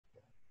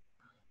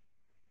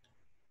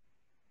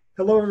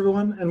Hello,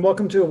 everyone, and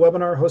welcome to a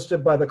webinar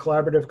hosted by the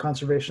Collaborative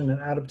Conservation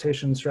and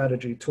Adaptation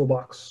Strategy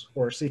Toolbox,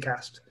 or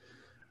CCAST.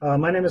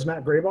 My name is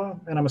Matt Graybaugh,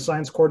 and I'm a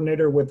science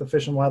coordinator with the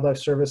Fish and Wildlife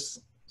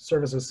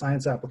Service's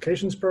Science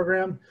Applications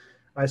Program.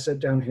 I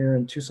sit down here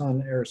in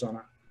Tucson,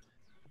 Arizona.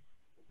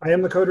 I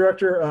am the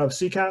co-director of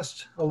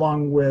CCAST,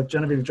 along with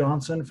Genevieve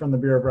Johnson from the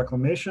Bureau of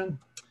Reclamation.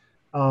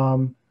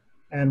 And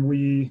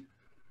we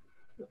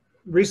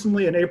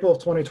recently, in April of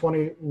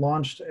 2020,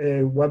 launched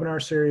a webinar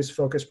series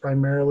focused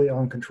primarily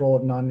on control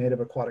of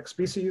non-native aquatic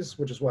species,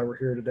 which is why we're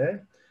here today.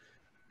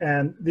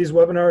 And these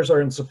webinars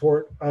are in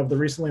support of the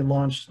recently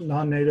launched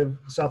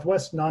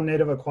Southwest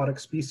Non-Native Aquatic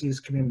Species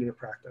Community of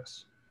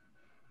Practice.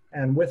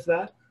 And with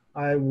that,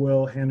 I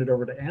will hand it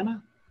over to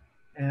Anna.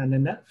 And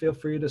Ninette, feel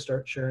free to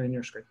start sharing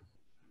your screen.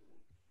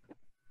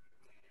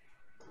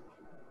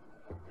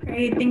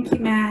 Great, thank you,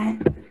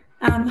 Matt.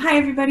 Hi,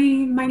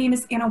 everybody. My name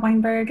is Anna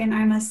Weinberg, and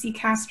I'm a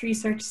CCAST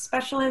research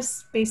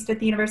specialist based at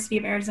the University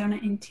of Arizona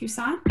in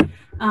Tucson.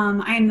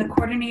 I am the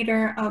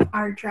coordinator of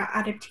our drought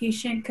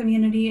adaptation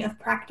community of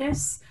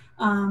practice,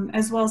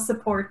 as well as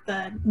support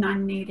the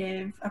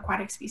non-native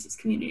aquatic species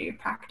community of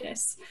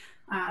practice.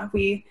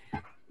 We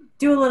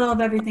do a little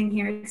of everything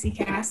here at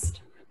CCAST.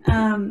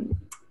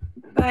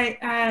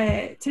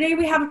 Today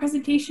we have a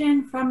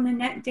presentation from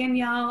Ninette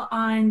Daniele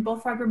on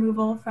bullfrog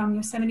removal from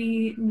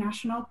Yosemite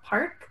National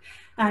Park.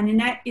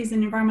 Ninette is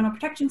an environmental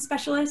protection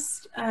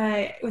specialist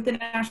with the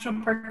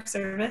National Park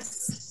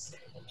Service.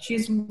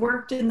 She's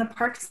worked in the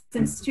park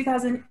since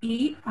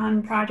 2008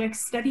 on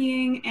projects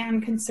studying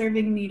and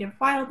conserving native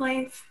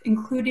wildlife,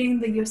 including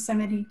the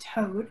Yosemite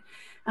toad,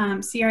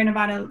 Sierra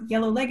Nevada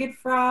yellow-legged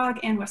frog,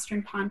 and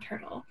western pond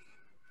turtle.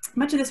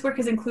 Much of this work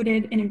has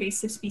included an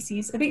invasive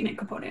species abatement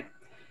component.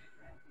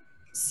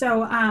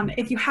 So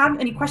if you have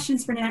any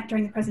questions for Ninette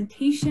during the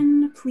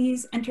presentation,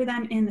 please enter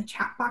them in the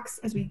chat box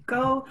as we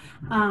go.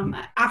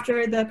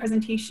 After the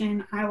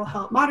presentation, I will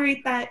help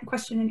moderate that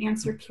question and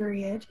answer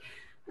period.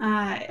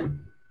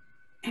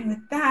 And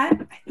with that,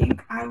 I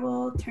think I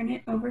will turn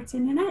it over to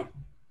Ninette.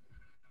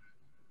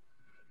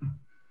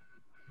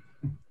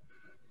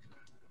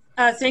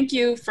 Thank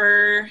you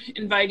for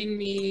inviting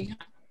me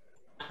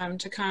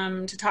to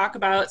come to talk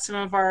about some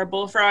of our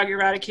bullfrog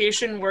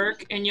eradication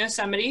work in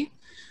Yosemite.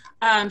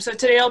 So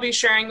today I'll be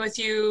sharing with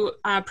you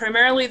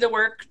primarily the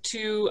work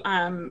to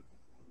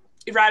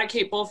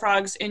eradicate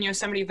bullfrogs in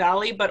Yosemite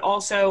Valley, but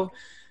also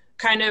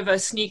kind of a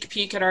sneak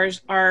peek at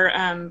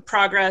our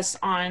progress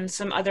on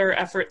some other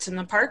efforts in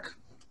the park.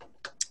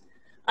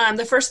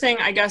 The first thing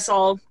I guess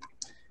I'll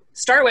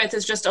start with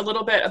is just a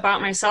little bit about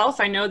myself.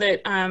 I know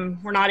that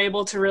we're not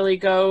able to really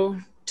go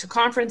to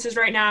conferences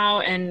right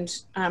now and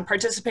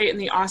participate in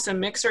the awesome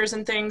mixers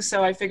and things,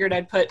 so I figured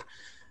I'd put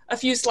a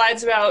few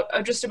slides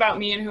just about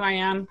me and who I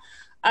am.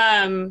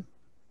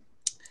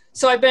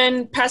 So I've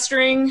been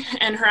pestering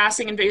and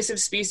harassing invasive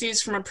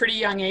species from a pretty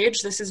young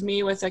age. This is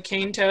me with a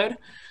cane toad.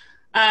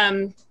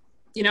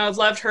 You know, I've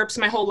loved herps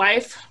my whole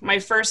life. My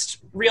first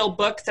real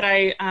book that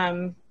I,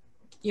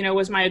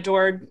 was my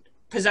adored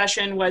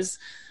possession was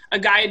a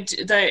guide,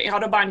 the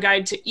Audubon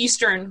Guide to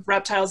Eastern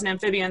Reptiles and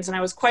Amphibians, and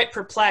I was quite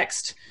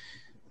perplexed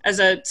as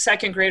a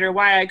second grader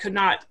why I could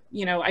not,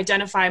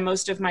 identify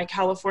most of my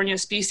California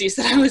species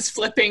that I was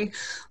flipping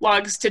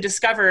logs to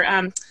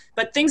discover.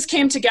 But things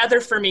came together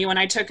for me when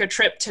I took a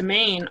trip to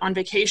Maine on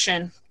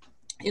vacation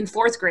in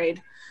 4th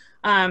grade.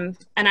 And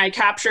I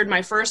captured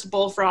my first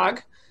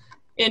bullfrog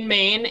in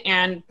Maine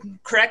and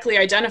correctly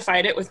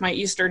identified it with my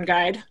Eastern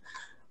guide.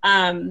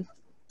 And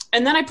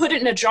then I put it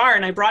in a jar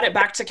and I brought it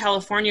back to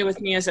California with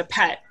me as a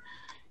pet.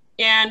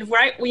 And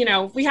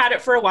we had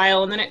it for a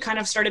while, and then it kind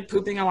of started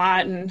pooping a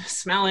lot and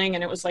smelling,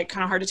 and it was like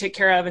kind of hard to take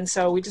care of. And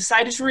so we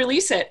decided to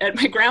release it at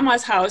my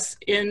grandma's house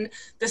in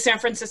the San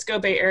Francisco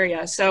Bay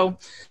Area. So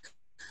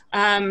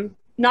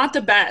not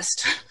the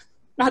best,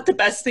 not the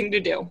best thing to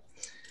do.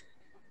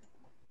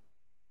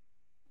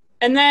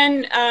 And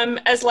then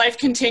as life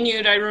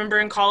continued, I remember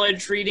in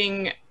college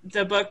reading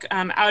the book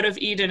Out of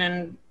Eden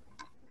and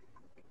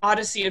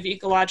Odyssey of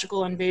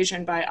Ecological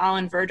Invasion by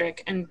Alan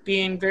Verdich, and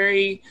being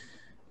very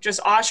just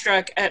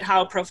awestruck at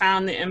how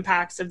profound the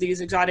impacts of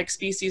these exotic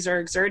species are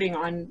exerting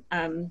on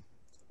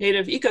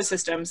native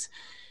ecosystems.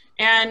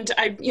 And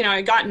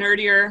I got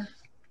nerdier,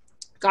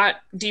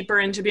 got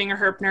deeper into being a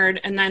herp nerd,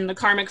 and then the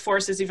karmic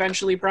forces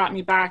eventually brought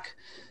me back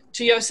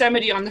to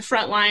Yosemite on the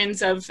front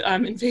lines of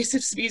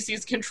invasive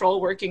species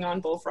control, working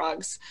on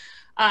bullfrogs.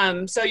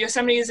 So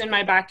Yosemite is in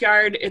my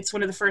backyard. It's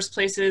one of the first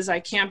places I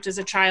camped as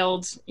a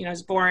child. I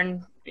was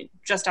born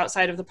just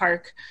outside of the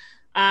park.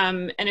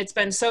 And it's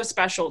been so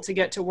special to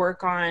get to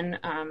work on,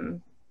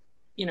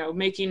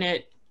 making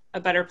it a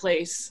better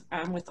place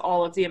with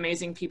all of the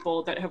amazing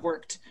people that have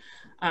worked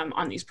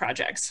on these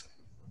projects.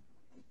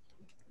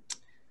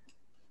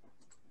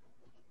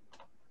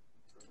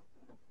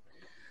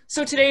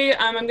 So today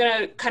I'm going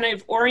to kind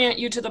of orient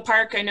you to the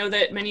park. I know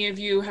that many of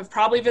you have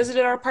probably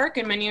visited our park,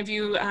 and many of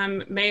you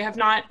may have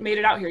not made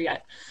it out here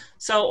yet.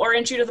 So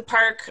orient you to the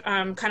park,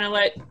 kind of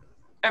let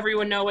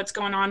everyone know what's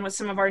going on with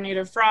some of our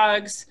native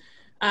frogs,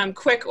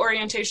 Quick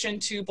orientation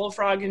to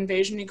bullfrog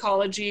invasion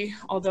ecology,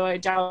 although I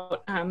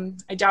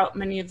doubt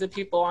many of the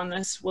people on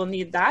this will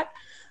need that.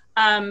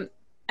 And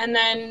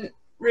then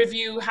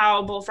review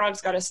how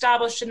bullfrogs got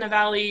established in the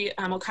valley.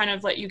 We'll kind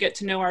of let you get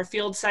to know our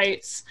field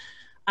sites,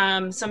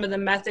 some of the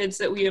methods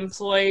that we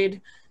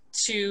employed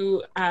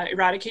to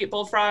eradicate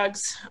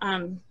bullfrogs,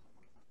 and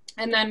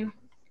then,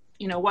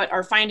 you know, what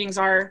our findings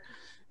are,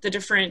 the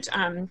different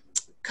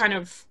kind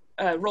of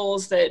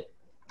roles that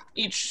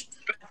each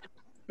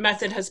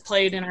method has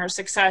played in our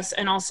success,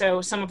 and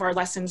also some of our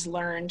lessons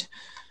learned.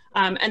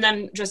 And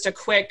then just a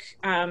quick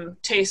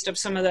taste of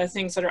some of the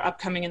things that are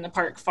upcoming in the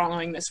park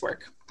following this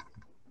work.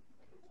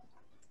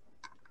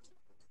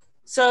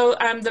 So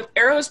the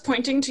arrow is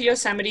pointing to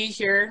Yosemite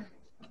here,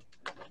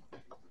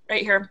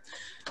 right here.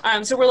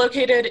 So we're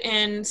located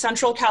in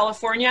Central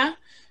California,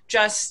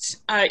 just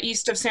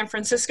east of San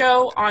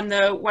Francisco on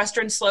the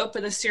western slope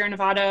of the Sierra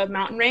Nevada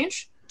mountain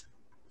range.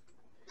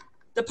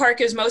 The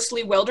park is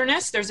mostly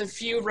wilderness. There's a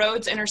few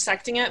roads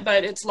intersecting it,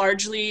 but it's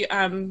largely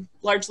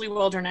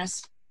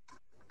wilderness.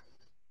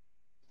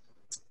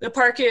 The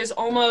park is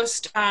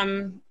almost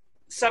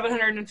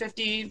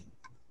 750,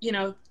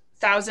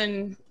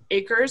 thousand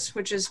acres,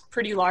 which is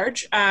pretty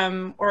large,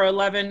 or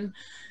around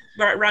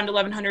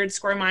 1,100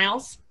 square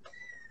miles.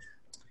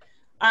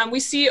 We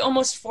see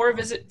almost 4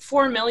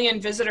 million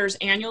visitors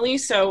annually.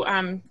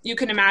 So you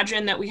can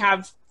imagine that we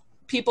have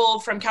people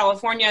from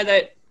California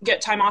that get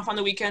time off on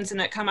the weekends and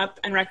that come up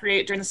and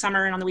recreate during the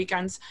summer and on the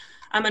weekends.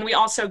 And we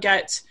also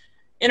get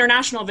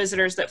international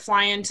visitors that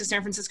fly into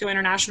San Francisco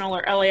International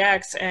or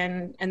LAX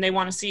and they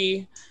want to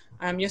see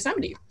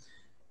Yosemite.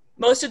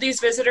 Most of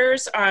these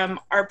visitors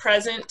are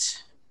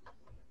present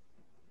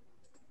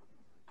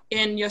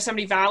in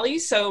Yosemite Valley.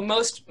 So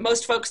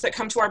most folks that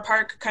come to our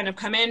park kind of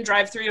come in,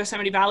 drive through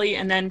Yosemite Valley,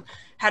 and then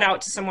head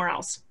out to somewhere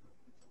else.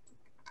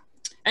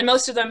 And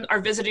most of them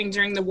are visiting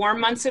during the warm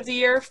months of the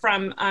year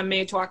from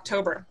May to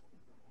October.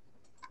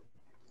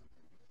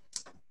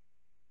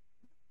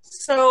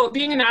 So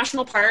being a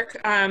national park,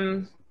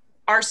 our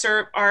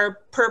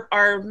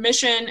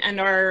mission and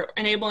our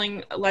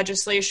enabling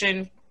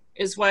legislation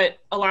is what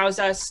allows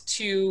us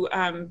to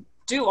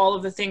do all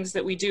of the things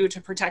that we do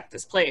to protect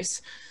this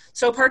place.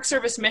 So Park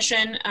Service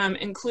mission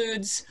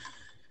includes,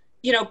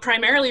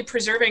 primarily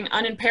preserving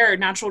unimpaired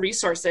natural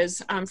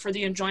resources for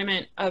the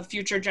enjoyment of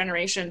future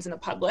generations and the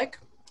public.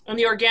 And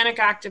the Organic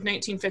Act of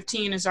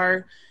 1915 is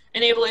our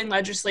enabling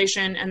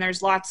legislation, and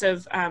there's lots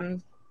of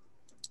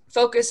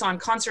focus on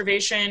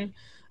conservation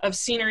of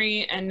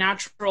scenery and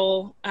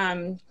natural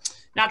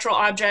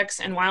objects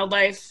and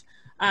wildlife.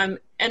 And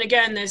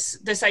again,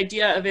 this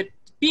idea of it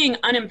being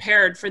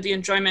unimpaired for the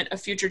enjoyment of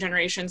future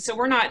generations. So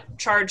we're not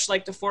charged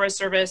like the Forest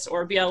Service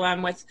or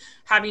BLM with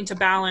having to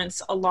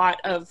balance a lot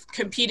of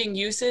competing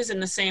uses in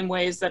the same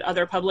ways that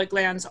other public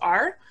lands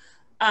are,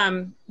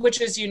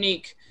 which is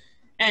unique.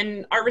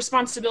 And our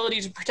responsibility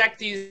to protect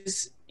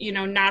these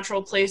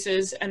natural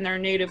places and their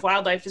native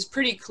wildlife is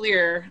pretty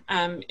clear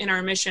in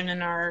our mission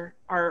and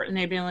our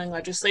enabling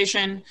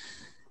legislation.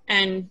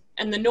 And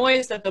the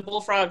noise that the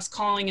bullfrog's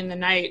calling in the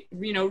night,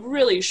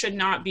 really should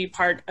not be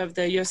part of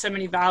the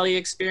Yosemite Valley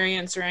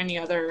experience or any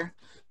other,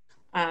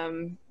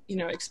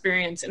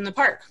 experience in the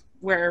park,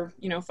 where,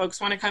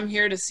 folks want to come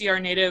here to see our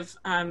native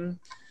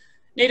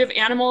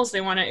animals.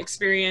 They want to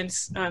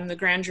experience the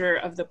grandeur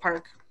of the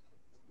park.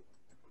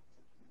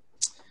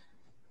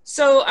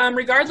 So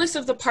regardless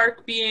of the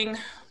park being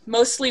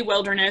mostly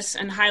wilderness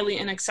and highly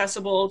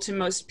inaccessible to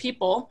most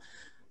people,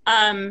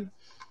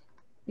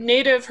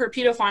 native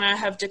herpetofauna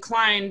have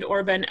declined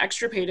or been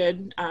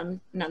extirpated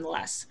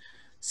nonetheless.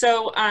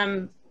 So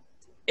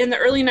in the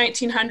early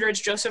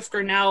 1900s, Joseph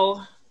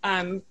Grinnell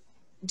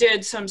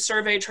did some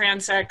survey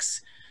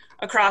transects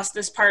across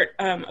this part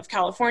of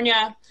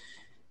California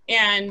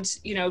and,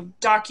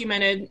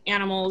 documented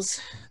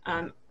animals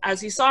as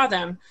he saw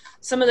them.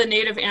 Some of the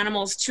native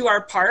animals to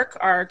our park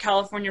are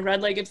California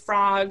red-legged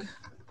frog,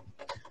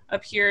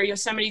 up here,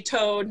 Yosemite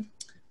toad,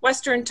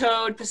 western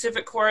toad,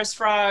 Pacific chorus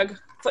frog,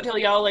 foothill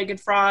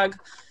yellow-legged frog,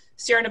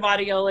 Sierra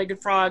Nevada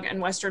yellow-legged frog,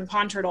 and western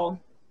pond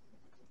turtle.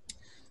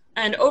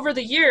 And over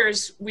the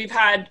years, we've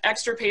had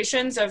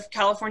extirpations of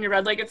California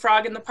red-legged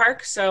frog in the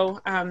park.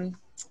 So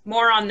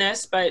more on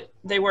this, but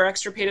they were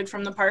extirpated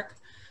from the park.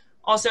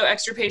 Also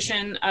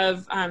extirpation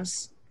of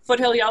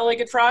foothill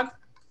yellow-legged frog.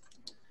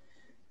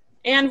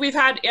 And we've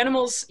had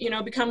animals,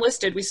 become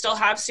listed. We still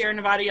have Sierra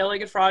Nevada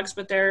yellow-legged frogs,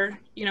 but they're,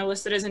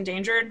 listed as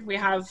endangered. We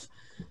have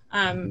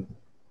the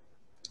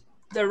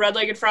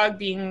red-legged frog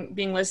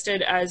being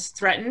listed as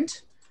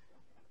threatened,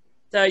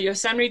 the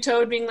Yosemite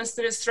toad being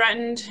listed as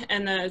threatened,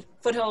 and the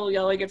foothill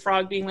yellow-legged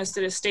frog being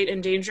listed as state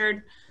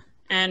endangered,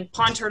 and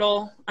pond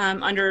turtle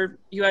under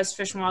U.S.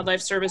 Fish and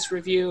Wildlife Service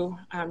review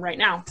right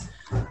now.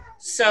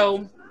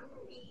 So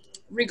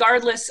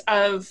regardless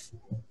of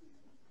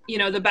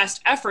the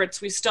best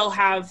efforts, we still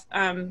have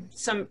a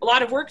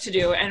lot of work to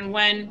do. And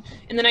when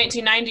in the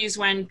 1990s,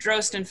 when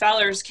Drost and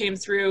Fellers came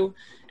through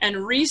and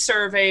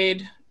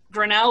resurveyed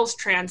Grinnell's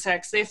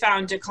transects, they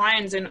found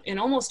declines in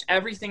almost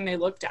everything they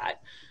looked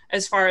at.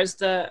 as far as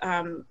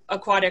the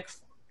aquatic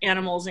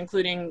animals,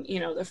 including, you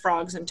know, the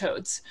frogs and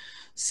toads.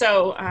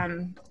 So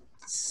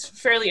it's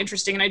fairly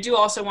interesting. And I do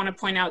also want to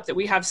point out that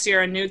we have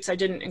Sierra newts. I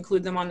didn't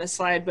include them on this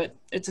slide, but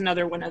it's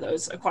another one of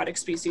those aquatic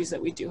species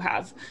that we do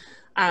have.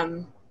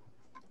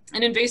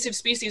 And invasive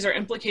species are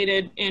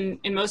implicated in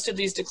most of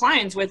these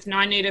declines, with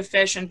non-native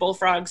fish and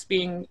bullfrogs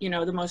being, you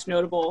know, the most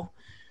notable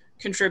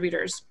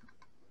contributors.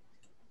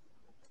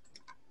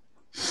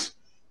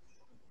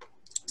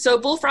 So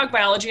bullfrog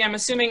biology, I'm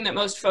assuming that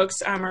most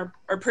folks are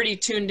pretty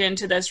tuned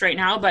into this right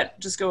now, but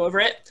just go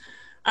over it.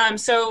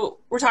 So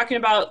we're talking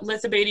about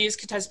Lithobates,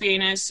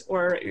 catesbeianus,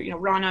 or, you know,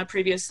 Rana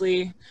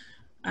previously,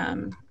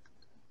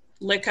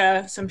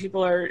 Lica, some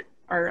people are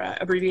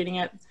abbreviating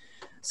it.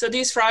 So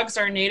these frogs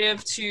are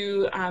native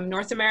to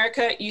North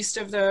America, east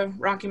of the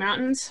Rocky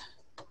Mountains.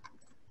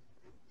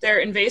 They're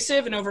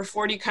invasive in over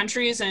 40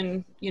 countries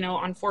and, you know,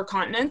 on 4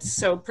 continents.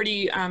 So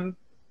pretty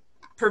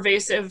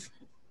pervasive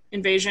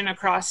invasion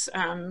across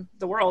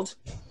the world.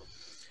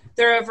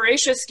 They're a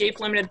voracious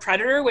escape-limited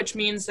predator, which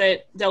means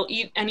that they'll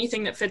eat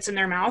anything that fits in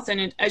their mouth.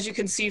 And as you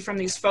can see from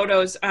these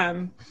photos,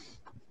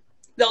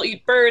 they'll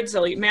eat birds,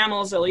 they'll eat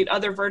mammals, they'll eat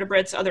other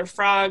vertebrates, other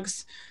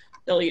frogs.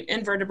 They'll eat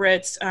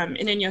invertebrates. And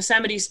in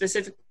Yosemite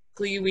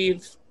specifically,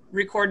 we've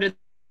recorded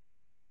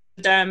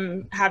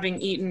them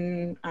having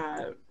eaten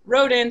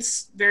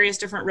rodents, various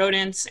different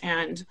rodents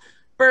and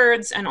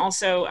birds, and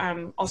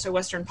also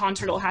Western pond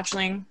turtle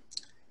hatchling.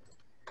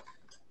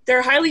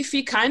 They're highly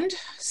fecund,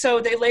 so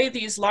they lay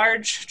these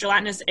large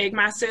gelatinous egg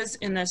masses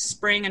in the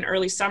spring and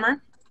early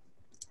summer.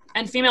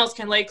 And females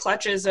can lay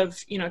clutches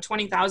of, you know,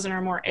 20,000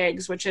 or more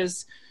eggs, which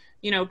is,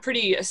 you know,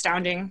 pretty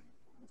astounding.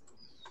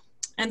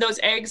 And those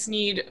eggs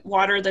need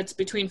water that's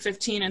between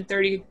 15 and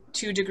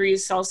 32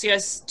 degrees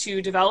Celsius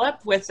to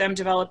develop, with them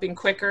developing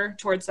quicker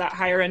towards that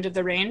higher end of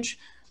the range.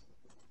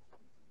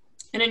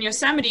 And in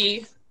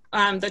Yosemite,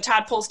 the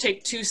tadpoles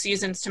take 2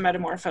 seasons to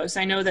metamorphose.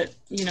 I know that,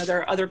 you know, there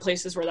are other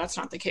places where that's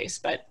not the case,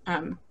 but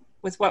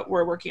with what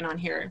we're working on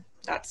here,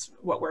 that's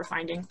what we're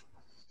finding.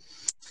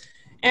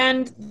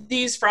 And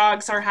these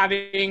frogs are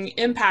having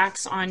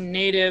impacts on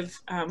native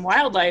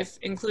wildlife,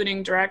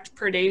 including direct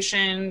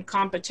predation,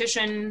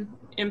 competition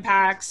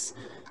impacts,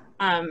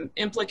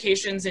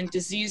 implications in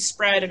disease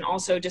spread, and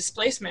also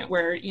displacement,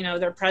 where, you know,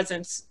 their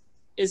presence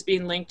is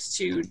being linked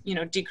to, you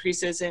know,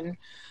 decreases in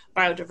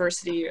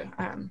biodiversity.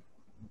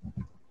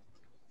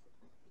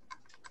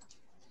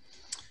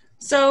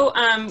 So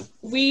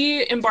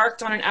we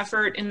embarked on an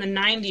effort in the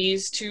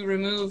 90s to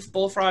remove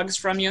bullfrogs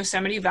from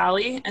Yosemite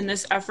Valley, and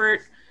this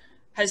effort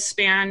has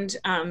spanned,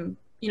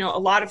 you know,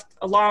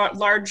 a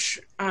large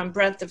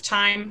breadth of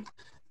time,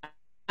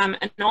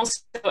 and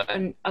also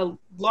a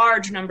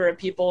large number of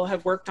people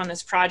have worked on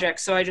this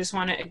project. So I just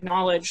want to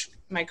acknowledge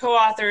my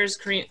co-authors.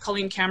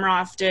 Colleen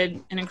Kameroff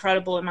did an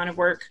incredible amount of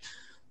work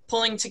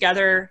pulling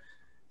together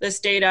this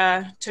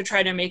data to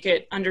try to make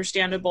it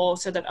understandable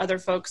so that other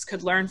folks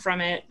could learn from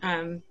it,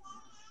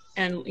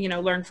 and, you know,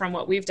 learn from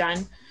what we've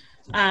done.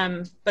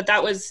 But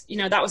that was, you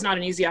know, that was not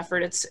an easy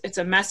effort. It's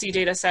a messy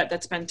data set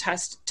that's been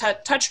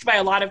touched by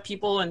a lot of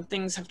people, and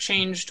things have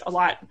changed a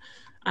lot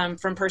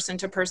from person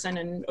to person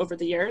and over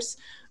the years.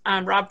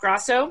 Rob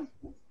Grasso,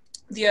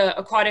 the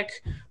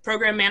aquatic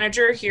program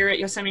manager here at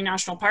Yosemite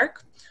National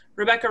Park.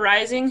 Rebecca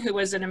Rising, who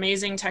was an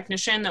amazing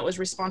technician that was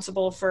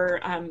responsible for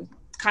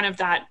kind of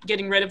that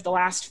getting rid of the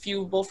last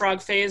few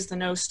bullfrog phase, the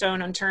no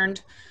stone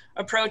unturned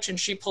approach, and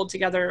she pulled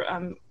together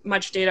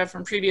much data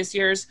from previous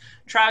years.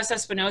 Travis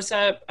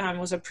Espinosa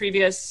was a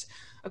previous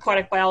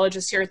aquatic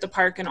biologist here at the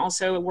park and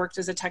also worked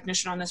as a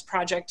technician on this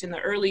project in the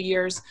early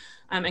years,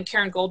 and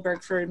Karen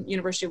Goldberg for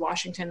University of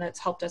Washington that's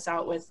helped us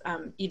out with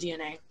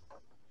eDNA.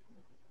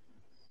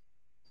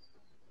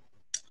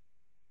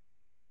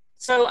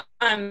 So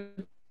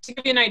to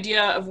give you an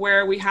idea of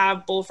where we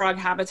have bullfrog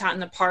habitat in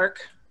the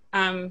park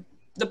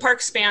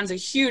spans a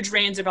huge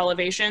range of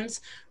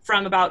elevations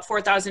from about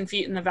 4,000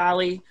 feet in the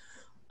valley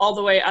all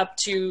the way up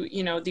to,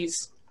 you know,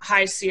 these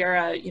high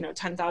Sierra, you know,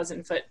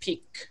 10,000 foot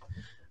peak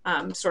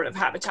sort of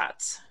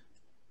habitats.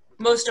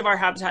 Most of our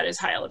habitat is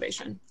high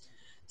elevation.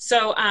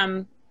 So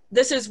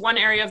this is one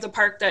area of the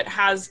park that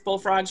has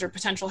bullfrogs or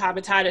potential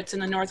habitat. It's in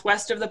the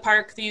northwest of the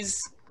park.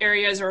 These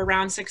areas are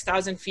around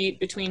 6,000 feet,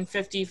 between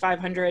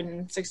 5,500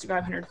 and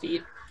 6,500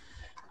 feet.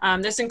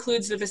 This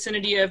includes the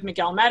vicinity of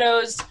Miguel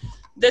Meadows.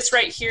 This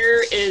right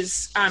here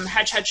is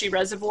Hetch Hetchy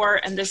Reservoir,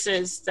 and this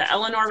is the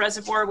Eleanor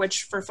Reservoir,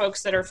 which for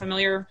folks that are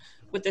familiar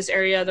with this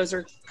area, those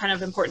are kind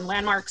of important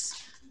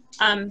landmarks.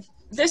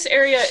 This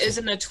area is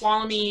in the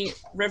Tuolumne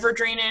River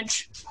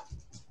drainage,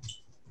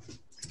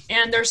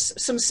 and there's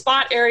some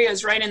spot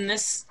areas right in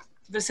this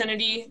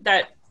vicinity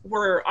that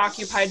were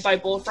occupied by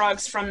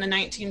bullfrogs from the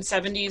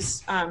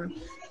 1970s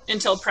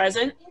until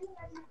present.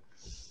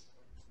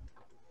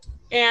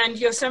 And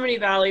Yosemite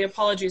Valley,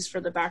 apologies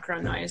for the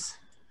background noise.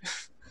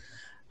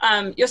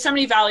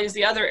 Yosemite Valley is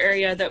the other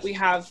area that we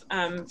have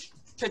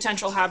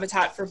potential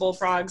habitat for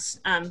bullfrogs.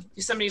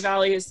 Yosemite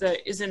Valley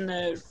is in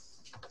the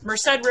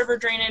Merced River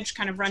drainage,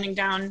 kind of running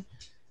down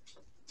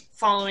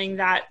following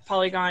that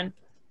polygon.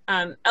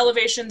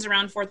 Elevations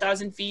around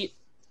 4,000 feet.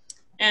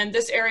 And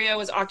this area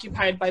was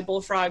occupied by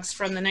bullfrogs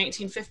from the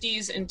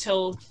 1950s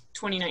until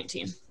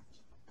 2019.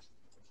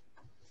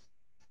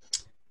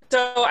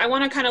 So I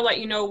want to kind of let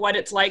you know what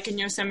it's like in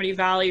Yosemite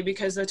Valley,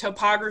 because the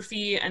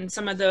topography and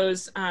some of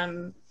those,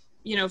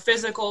 you know,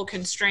 physical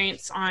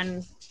constraints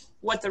on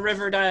what the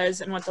river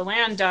does and what the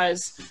land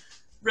does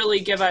really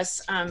give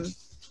us,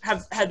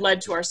 had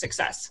led to our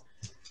success.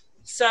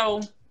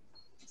 So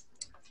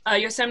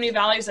Yosemite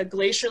Valley is a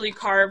glacially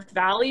carved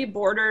valley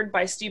bordered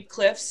by steep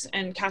cliffs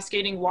and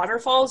cascading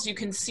waterfalls. You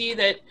can see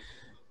that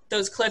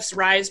those cliffs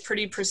rise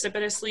pretty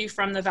precipitously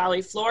from the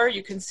valley floor.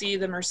 You can see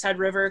the Merced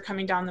River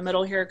coming down the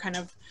middle here, kind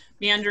of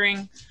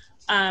meandering.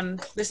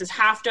 This is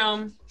Half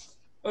Dome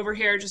over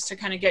here, just to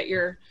kind of get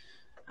your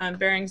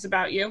bearings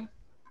about you.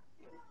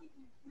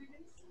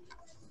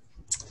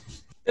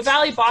 The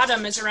valley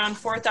bottom is around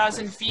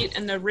 4,000 feet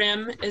and the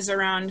rim is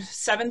around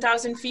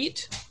 7,000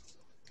 feet.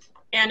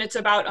 And it's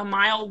about a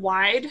mile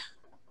wide.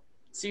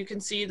 So you can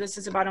see this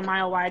is about a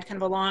mile wide, kind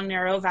of a long,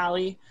 narrow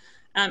valley.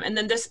 And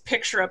then this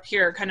picture up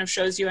here kind of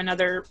shows you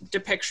another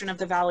depiction of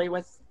the valley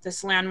with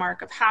this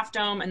landmark of Half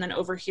Dome, and then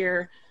over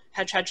here,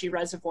 Hetch Hetchy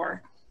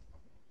Reservoir.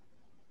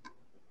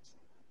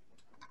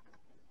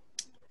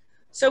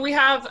 So we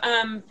have,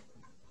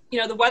 you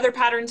know, the weather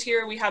patterns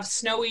here. We have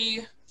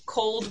snowy,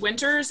 cold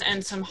winters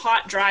and some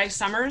hot, dry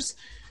summers.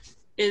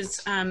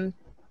 It's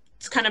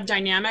kind of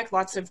dynamic,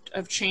 lots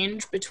of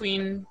change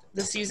between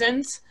the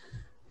seasons.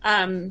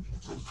 And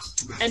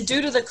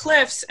due to the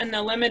cliffs and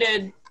the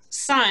limited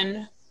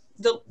sun,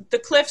 the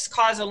cliffs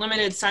cause a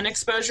limited sun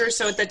exposure.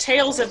 So at the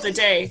tails of the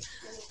day,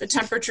 the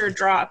temperature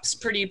drops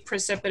pretty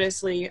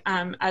precipitously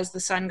as the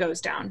sun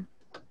goes down.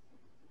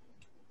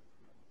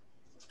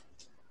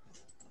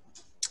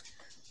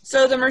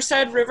 So the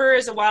Merced River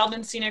is a wild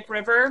and scenic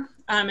river.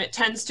 It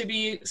tends to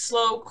be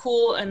slow,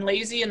 cool, and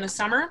lazy in the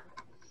summer.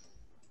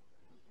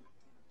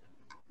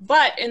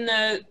 But in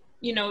the,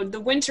 you know, the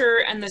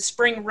winter and the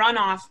spring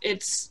runoff,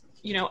 it's,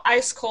 you know,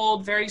 ice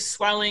cold, very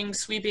swelling,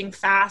 sweeping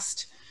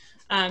fast.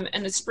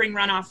 And the spring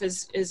runoff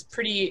is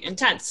pretty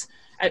intense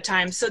at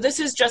times. So this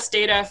is just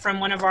data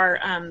from one of our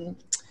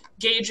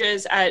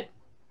gauges at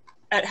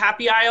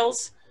Happy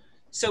Isles.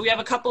 So we have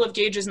a couple of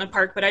gauges in the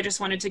park, but I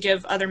just wanted to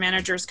give other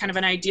managers kind of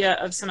an idea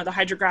of some of the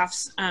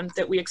hydrographs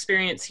that we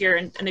experience here.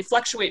 And they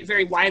fluctuate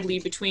very widely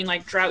between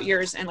like drought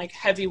years and like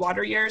heavy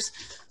water years.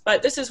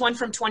 But this is one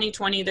from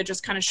 2020 that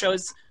just kind of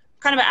shows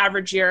kind of an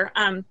average year.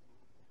 And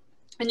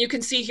you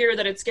can see here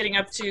that it's getting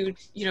up to,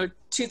 you know,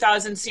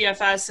 2000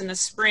 CFS in the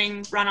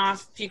spring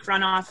runoff, peak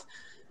runoff.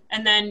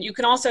 And then you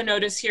can also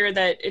notice here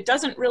that it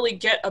doesn't really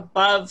get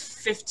above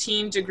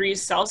 15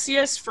 degrees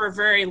Celsius for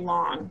very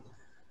long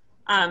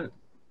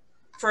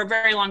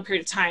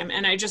period of time.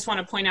 And I just want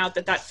to point out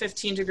that that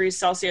 15 degrees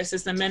Celsius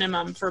is the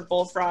minimum for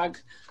bullfrog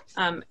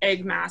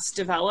egg mass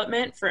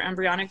development, for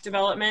embryonic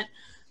development.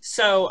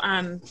 So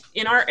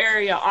in our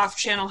area,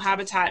 off-channel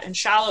habitat and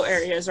shallow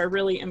areas are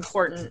really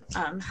important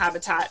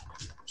habitat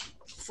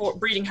for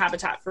breeding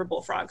habitat for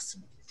bullfrogs.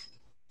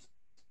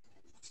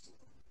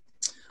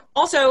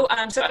 Also,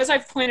 so as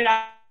I've pointed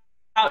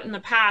out in the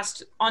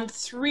past, on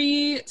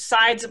 3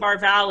 sides of our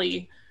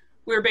valley,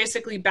 we're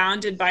basically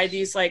bounded by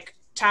these like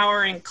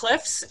towering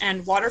cliffs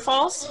and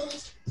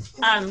waterfalls,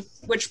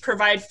 which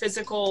provide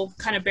physical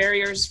kind of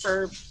barriers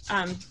for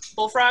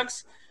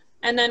bullfrogs.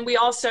 And then we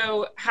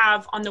also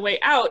have on the way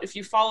out, if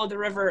you follow the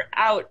river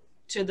out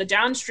to the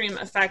downstream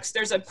effects,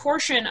 there's a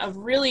portion of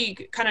really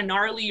kind of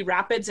gnarly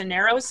rapids and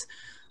narrows,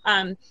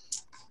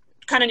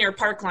 kind of near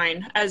park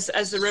line as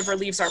the river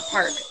leaves our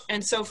park.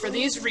 And so for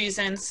these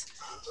reasons,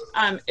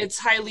 it's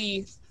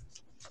highly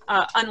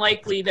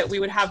unlikely that we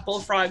would have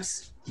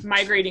bullfrogs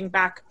migrating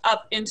back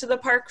up into the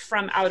park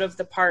from out of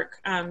the park,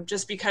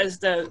 just because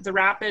the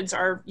rapids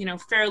are, you know,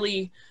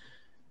 fairly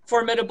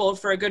formidable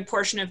for a good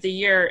portion of the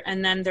year,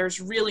 and then there's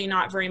really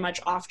not very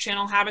much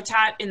off-channel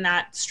habitat in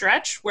that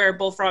stretch where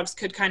bullfrogs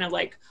could kind of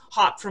like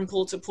hop from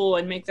pool to pool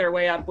and make their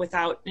way up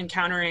without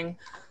encountering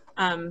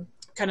kind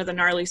of the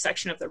gnarly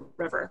section of the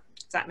river,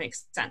 if that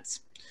makes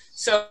sense.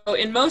 So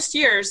in most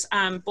years,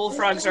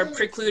 bullfrogs are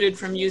precluded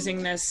from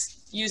using this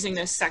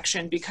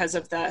section because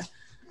of the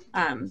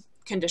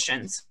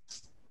conditions.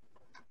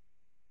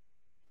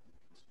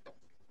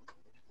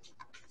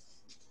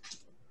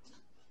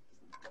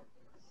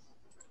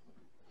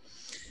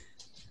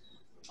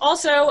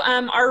 Also,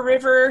 our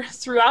river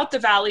throughout the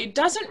valley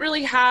doesn't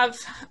really have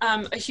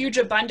a huge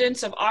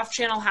abundance of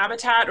off-channel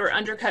habitat or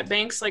undercut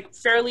banks, like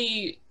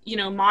fairly, you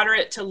know,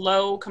 moderate to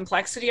low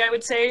complexity, I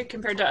would say,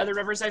 compared to other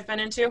rivers I've been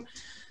into.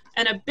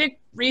 And a big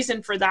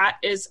reason for that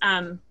is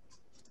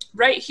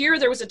right here,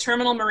 there was a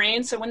terminal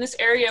moraine. So when this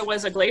area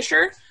was a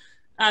glacier,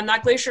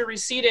 that glacier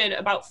receded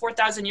about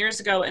 4,000 years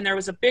ago, and there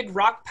was a big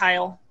rock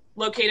pile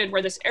located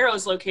where this arrow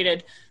is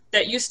located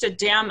that used to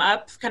dam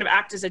up, kind of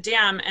act as a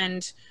dam,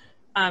 and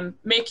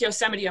make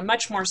Yosemite a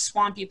much more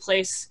swampy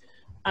place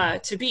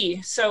to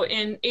be. So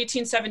in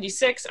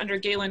 1876, under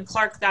Galen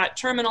Clark, that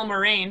terminal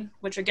moraine,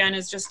 which again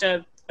is just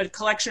a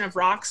collection of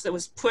rocks that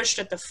was pushed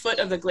at the foot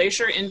of the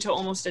glacier into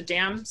almost a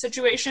dam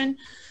situation,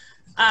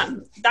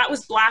 that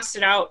was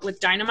blasted out with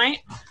dynamite.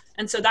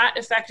 And so that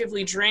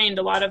effectively drained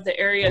a lot of the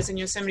areas in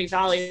Yosemite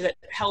Valley that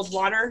held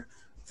water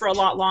for a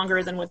lot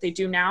longer than what they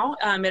do now.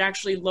 It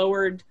actually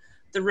lowered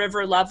the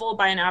river level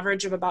by an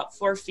average of about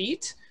 4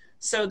 feet.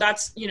 So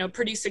that's, you know,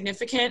 pretty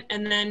significant.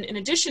 And then in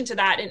addition to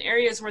that, in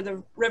areas where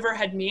the river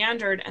had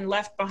meandered and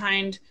left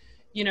behind,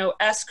 you know,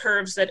 S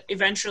curves that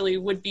eventually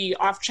would be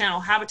off-channel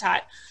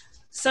habitat,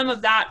 some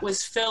of that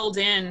was filled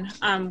in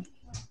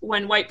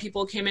when white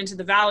people came into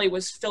the valley,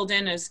 was filled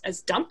in as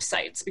dump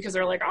sites, because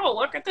they're like, oh,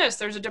 look at this,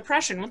 there's a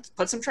depression, let's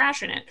put some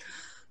trash in it.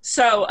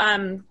 So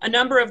a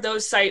number of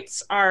those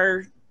sites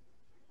are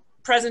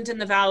present in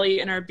the valley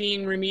and are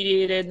being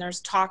remediated, and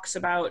there's talks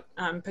about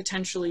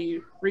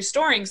potentially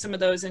restoring some of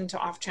those into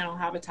off-channel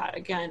habitat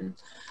again.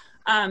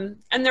 And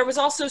there was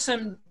also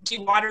some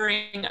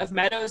dewatering of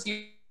meadows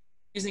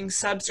using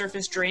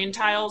subsurface drain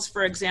tiles,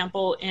 for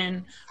example,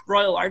 in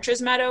Royal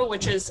Arches Meadow,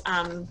 which is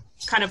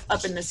kind of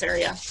up in this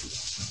area.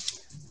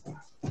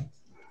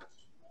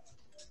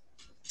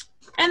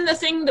 And the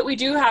thing that we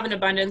do have an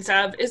abundance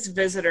of is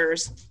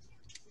visitors.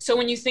 So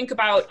when you think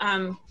about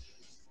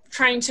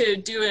trying to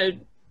do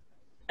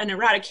an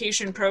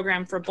eradication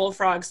program for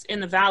bullfrogs in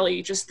the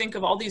valley, just think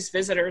of all these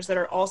visitors that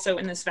are also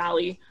in this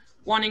valley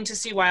wanting to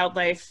see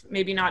wildlife,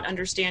 maybe not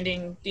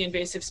understanding the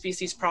invasive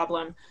species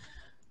problem.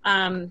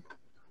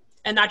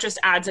 And that just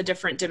adds a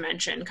different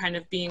dimension, kind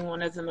of being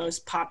one of the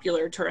most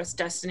popular tourist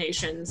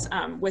destinations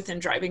within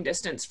driving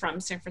distance from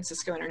San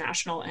Francisco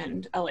International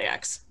and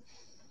LAX.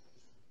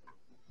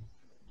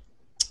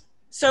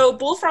 So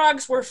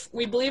bullfrogs were,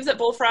 we believe that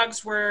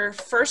bullfrogs were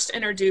first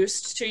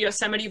introduced to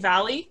Yosemite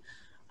Valley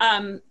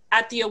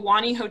at the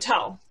Ahwahnee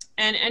Hotel.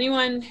 And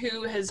anyone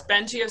who has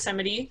been to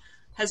Yosemite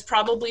has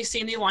probably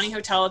seen the Ahwahnee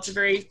Hotel. It's a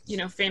very, you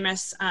know,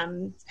 famous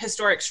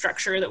historic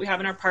structure that we have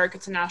in our park.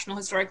 It's a National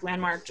Historic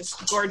Landmark,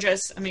 just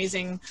gorgeous,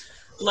 amazing,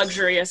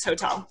 luxurious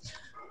hotel.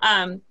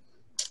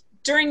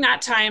 During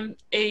that time,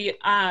 a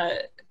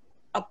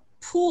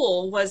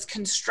pool was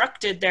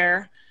constructed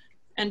there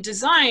and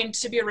designed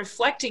to be a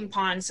reflecting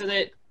pond so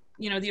that,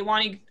 you know, the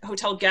Ahwahnee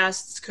Hotel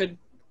guests could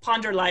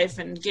ponder life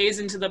and gaze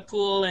into the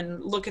pool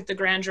and look at the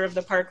grandeur of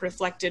the park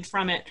reflected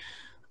from it.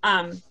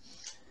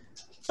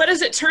 But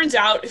as it turns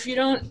out, if you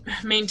don't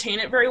maintain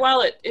it very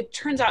well, it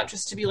turns out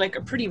just to be like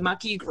a pretty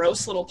mucky,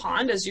 gross little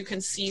pond, as you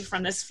can see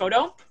from this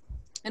photo.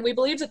 And we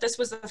believe that this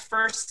was the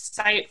first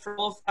site for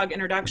bullfrog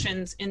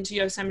introductions into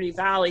Yosemite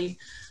Valley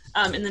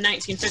in the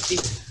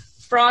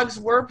 1950s. Frogs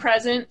were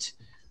present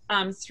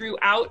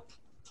throughout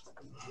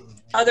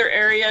other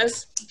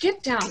areas.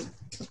 Get down.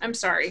 I'm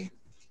sorry.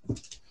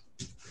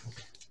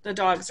 The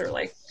dogs are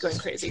like going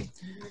crazy.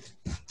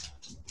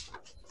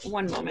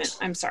 One moment.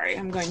 I'm sorry.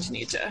 I'm going to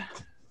need to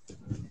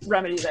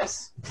remedy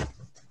this.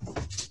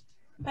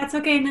 That's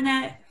okay,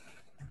 Ninette.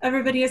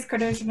 Everybody has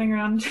critters running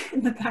around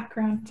in the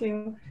background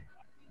too.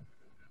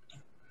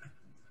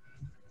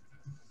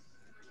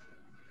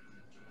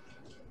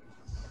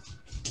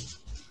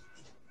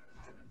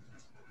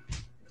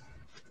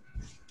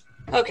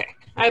 Okay,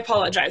 I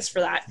apologize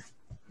for that.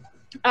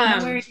 No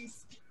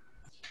worries.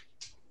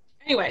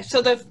 Anyway,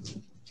 so the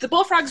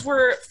bullfrogs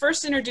were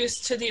first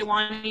introduced to the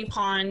Ahwahnee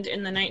Pond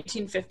in the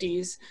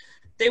 1950s.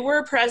 They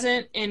were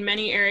present in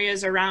many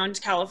areas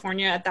around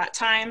California at that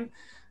time,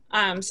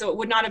 so it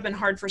would not have been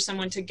hard for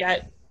someone to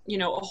get, you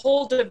know, a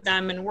hold of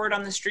them. And word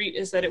on the street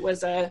is that it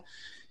was a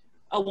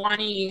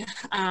Ahwahnee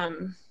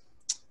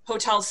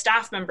hotel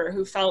staff member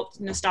who felt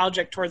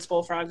nostalgic towards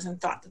bullfrogs and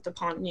thought that the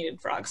pond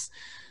needed frogs,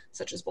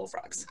 such as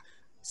bullfrogs.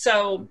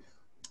 So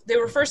they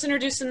were first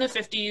introduced in the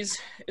 50s,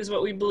 is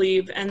what we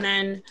believe, and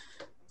then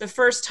the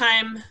first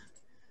time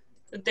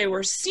that they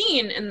were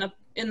seen in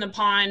the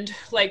pond,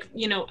 like,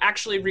 you know,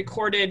 actually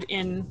recorded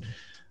in,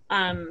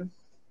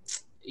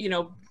 you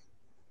know,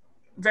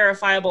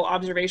 verifiable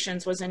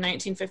observations, was in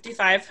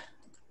 1955.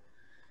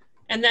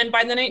 And then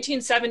by the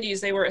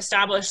 1970s, they were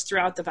established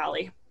throughout the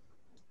valley.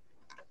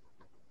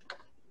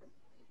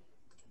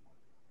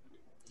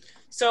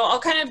 So I'll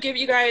kind of give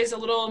you guys a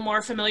little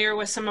more familiar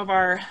with some of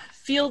our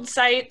field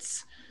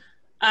sites.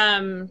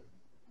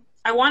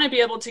 I want to be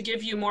able to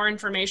give you more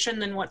information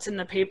than what's in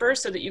the paper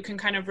so that you can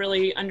kind of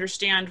really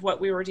understand what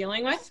we were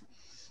dealing with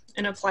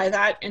and apply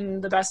that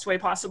in the best way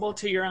possible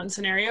to your own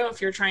scenario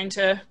if you're trying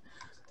to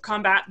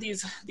combat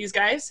these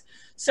guys.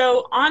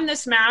 So on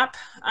this map,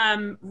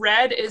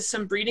 red is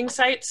some breeding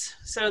sites.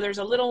 So there's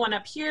a little one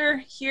up here,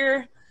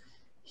 here,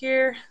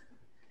 here.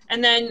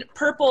 And then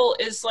purple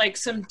is like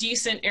some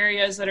decent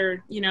areas that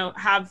are, you know,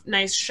 have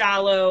nice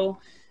shallow,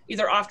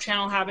 either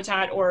off-channel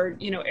habitat or,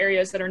 you know,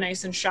 areas that are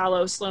nice and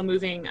shallow,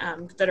 slow-moving,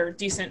 that are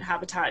decent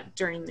habitat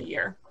during the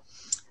year.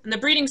 And the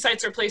breeding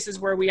sites are places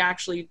where we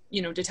actually,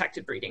 you know,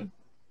 detected breeding.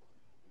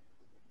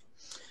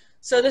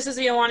 So this is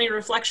the Ahwahnee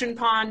Reflection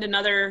Pond,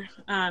 another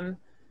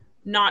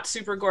not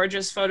super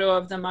gorgeous photo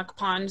of the muck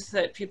pond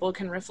that people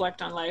can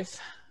reflect on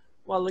life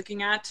while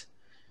looking at.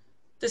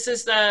 This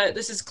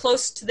is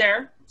close to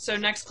there, so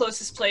next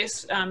closest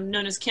place,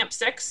 known as Camp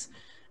 6.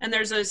 And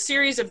there's a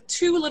series of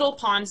 2 little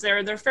ponds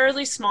there. They're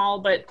fairly small,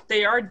 but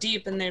they are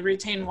deep and they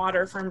retain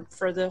water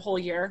for the whole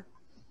year.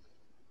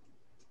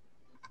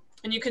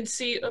 And you can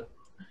see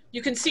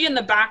in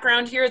the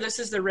background here, this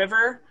is the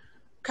river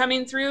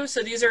coming through.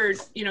 So these are,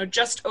 you know,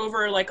 just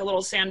over like a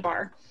little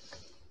sandbar.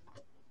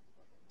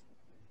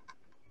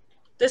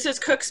 This is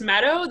Cook's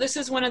Meadow. This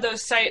is one of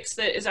those sites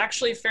that is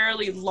actually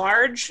fairly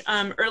large.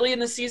 Early in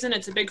the season,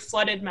 it's a big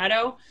flooded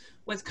meadow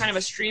with kind of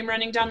a stream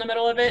running down the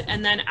middle of it.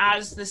 And then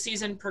as the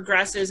season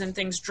progresses and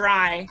things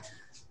dry,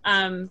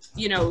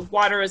 you know,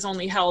 water is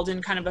only held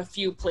in kind of a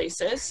few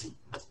places.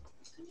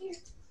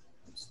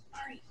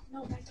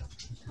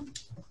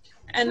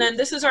 And then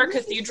this is our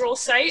cathedral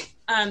site.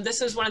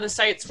 This is one of the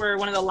sites where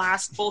one of the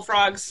last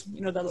bullfrogs,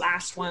 you know, the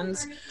last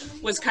ones,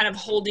 was kind of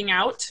holding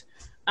out.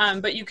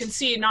 But you can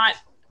see not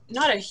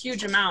a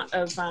huge amount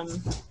of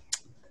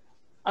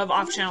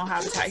off-channel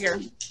habitat here.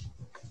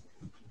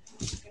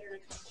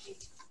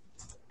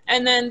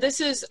 And then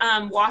this is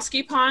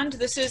Wasky Pond.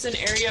 This is an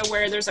area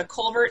where there's a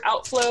culvert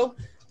outflow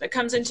that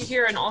comes into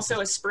here and also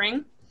a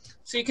spring.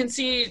 So you can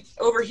see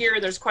over here,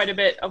 there's quite a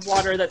bit of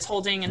water that's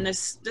holding, and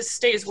this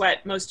stays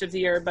wet most of the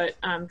year, but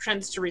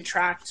tends to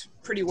retract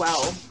pretty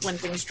well when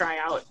things dry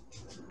out.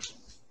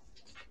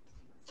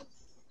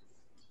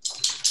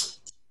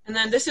 And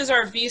then this is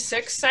our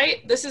V6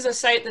 site. This is a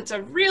site that's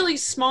a really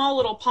small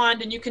little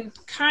pond, and you can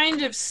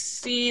kind of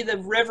see the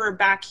river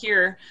back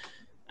here.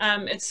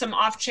 It's some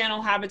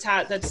off-channel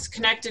habitat that's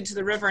connected to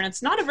the river, and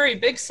it's not a very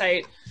big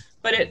site,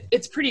 but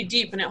it's pretty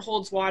deep and it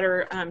holds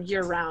water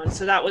year-round.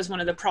 So that was one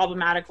of the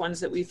problematic ones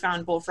that we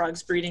found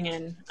bullfrogs breeding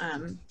in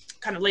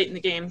kind of late in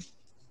the game.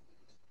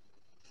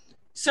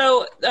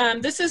 So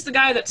this is the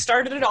guy that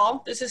started it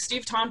all. This is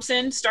Steve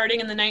Thompson,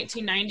 starting in the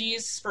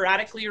 1990s,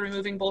 sporadically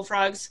removing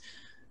bullfrogs.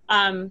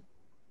 And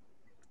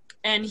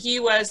he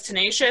was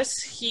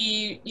tenacious.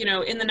 He, you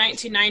know, in the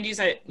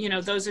 1990s, you know,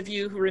 those of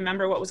you who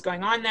remember what was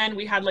going on then,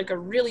 we had like a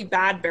really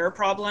bad bear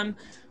problem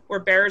where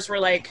bears were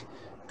like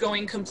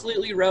going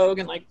completely rogue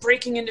and like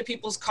breaking into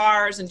people's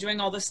cars and doing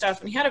all this stuff.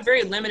 And he had a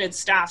very limited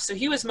staff. So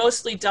he was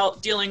mostly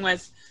dealing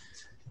with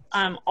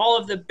all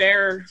of the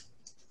bear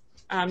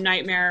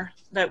nightmare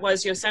that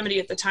was Yosemite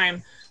at the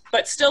time,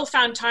 but still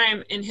found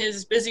time in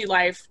his busy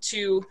life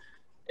to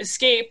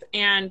escape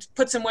and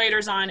put some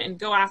waders on and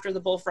go after the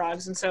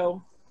bullfrogs. And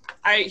so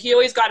he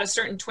always got a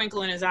certain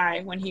twinkle in his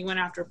eye when he went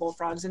after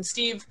bullfrogs. And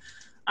Steve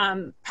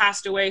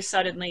passed away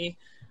suddenly.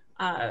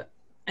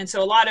 And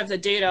so a lot of the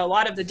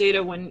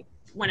data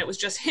when it was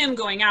just him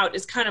going out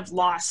is kind of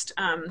lost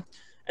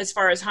as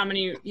far as how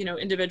many, you know,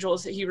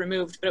 individuals that he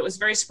removed, but it was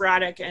very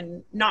sporadic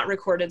and not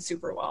recorded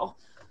super well.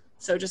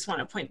 So just want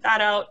to point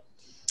that out.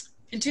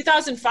 In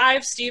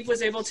 2005, Steve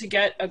was able to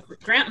get a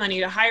grant money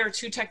to hire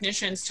 2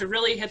 technicians to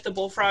really hit the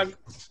bullfrog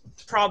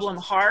problem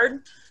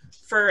hard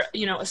for,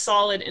 you know, a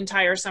solid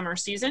entire summer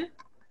season.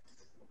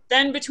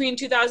 Then between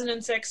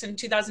 2006 and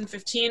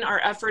 2015, our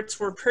efforts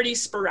were pretty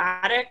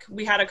sporadic.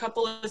 We had a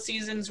couple of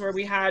seasons where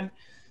we had,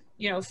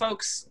 you know,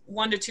 folks,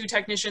 1 to 2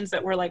 technicians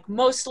that were like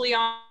mostly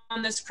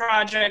on this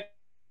project,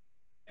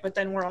 but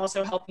then we're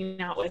also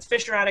helping out with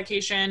fish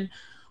eradication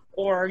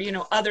or, you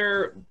know,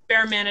 other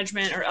bear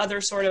management or other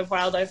sort of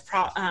wildlife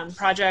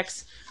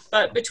projects.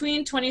 But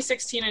between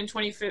 2016 and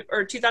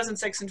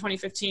 2006 and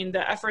 2015,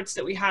 the efforts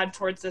that we had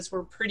towards this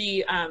were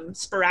pretty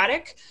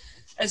sporadic.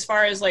 As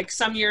far as like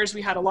some years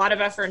we had a lot of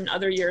effort and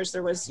other years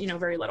there was, you know,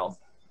 very little.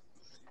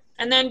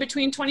 And then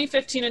between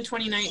 2015 and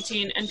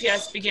 2019,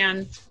 NPS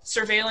began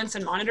surveillance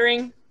and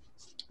monitoring.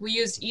 We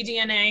used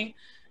eDNA,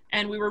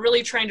 and we were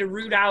really trying to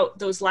root out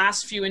those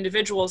last few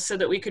individuals so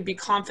that we could be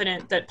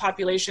confident that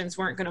populations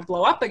weren't going to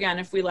blow up again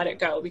if we let it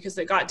go, because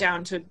it got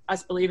down to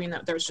us believing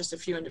that there was just a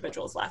few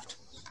individuals left.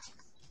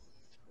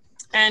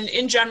 And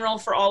in general,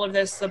 for all of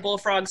this, the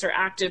bullfrogs are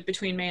active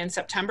between May and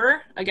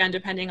September, again,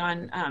 depending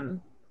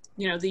on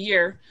you know, the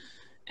year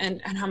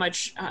and how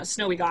much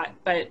snow we got,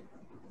 but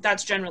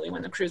that's generally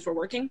when the crews were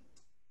working.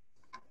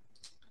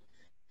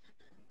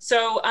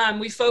 So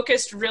we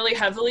focused really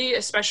heavily,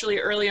 especially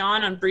early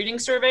on breeding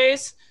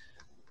surveys.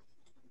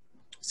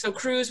 So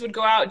crews would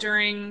go out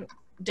during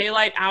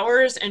daylight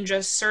hours and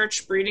just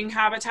search breeding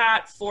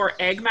habitat for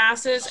egg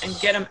masses and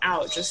get them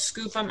out, just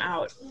scoop them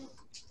out.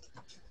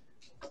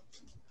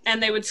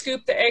 And they would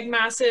scoop the egg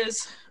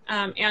masses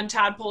and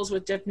tadpoles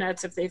with dip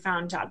nets if they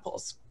found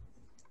tadpoles.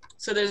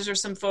 So those are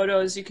some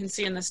photos you can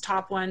see in this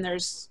top one.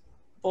 There's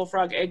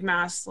bullfrog egg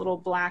mass, little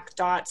black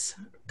dots,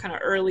 kind of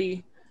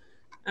early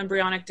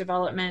embryonic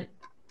development.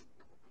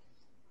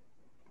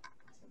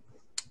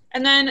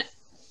 And then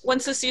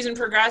once the season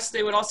progressed,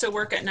 they would also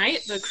work at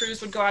night. The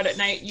crews would go out at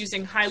night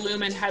using high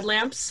lumen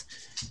headlamps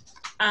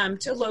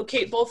to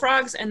locate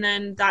bullfrogs. And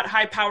then that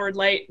high powered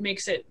light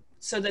makes it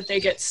so that they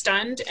get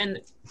stunned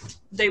and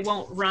they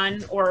won't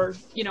run or,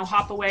 you know,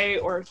 hop away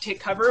or take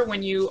cover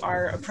when you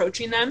are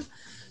approaching them,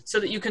 so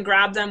that you can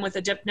grab them with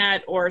a dip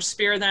net or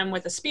spear them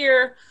with a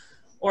spear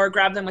or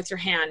grab them with your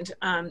hand.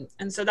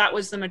 And so that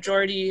was the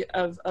majority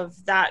of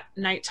that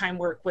nighttime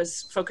work,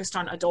 was focused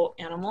on adult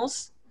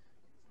animals.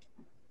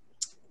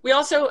 We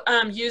also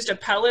used a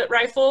pellet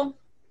rifle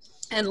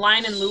and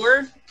line and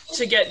lure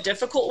to get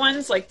difficult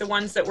ones, like the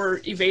ones that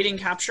were evading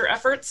capture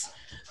efforts,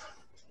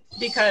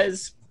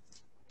 because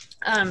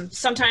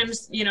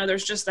Sometimes, you know,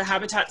 there's just the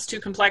habitat's too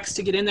complex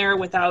to get in there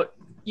without,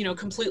 you know,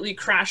 completely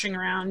crashing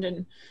around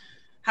and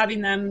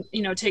having them,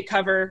 you know, take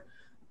cover,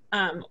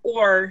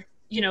 or,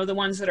 you know, the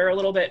ones that are a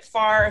little bit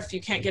far, if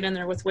you can't get in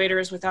there with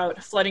waders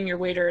without flooding your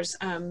waders,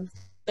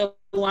 the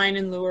line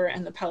and lure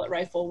and the pellet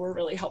rifle were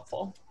really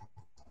helpful.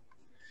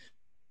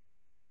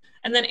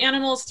 And then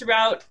animals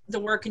throughout the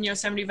work in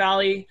Yosemite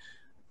Valley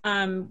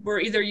were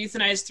either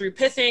euthanized through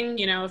pithing.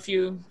 You know, if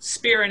you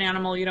spear an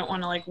animal, you don't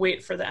want to like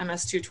wait for the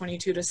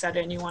MS-222 to set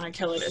in. You want to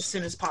kill it as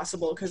soon as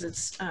possible because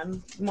it's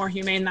more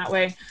humane that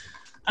way.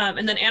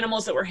 And then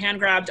animals that were hand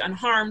grabbed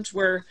unharmed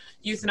were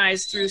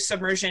euthanized through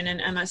submersion in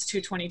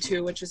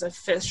MS-222, which is a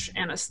fish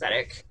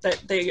anesthetic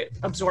that they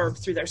absorb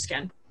through their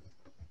skin.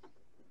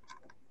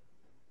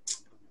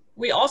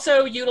 We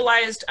also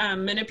utilized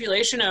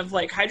manipulation of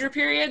like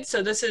hydroperiods.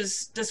 So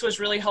this was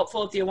really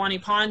helpful at the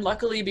Ahwahnee Pond.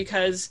 Luckily,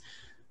 because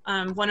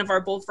one of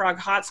our bullfrog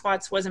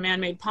hotspots was a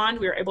man-made pond,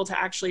 we were able to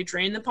actually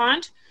drain the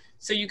pond.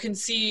 So you can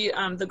see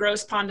the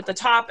gross pond at the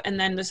top, and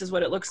then this is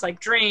what it looks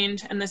like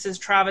drained. And this is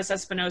Travis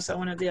Espinosa,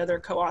 one of the other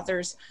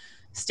co-authors,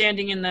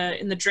 standing in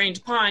the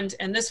drained pond.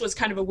 And this was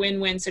kind of a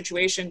win-win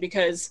situation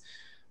because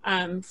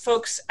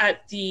folks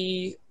at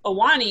the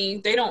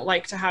Ahwahnee, they don't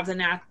like to have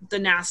the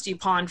nasty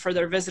pond for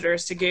their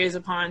visitors to gaze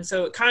upon.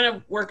 So it kind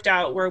of worked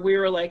out where we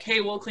were like,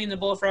 hey, we'll clean the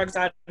bullfrogs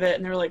out of it.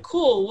 And they were like,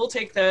 cool, we'll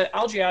take the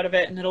algae out of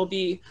it and it'll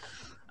be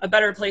a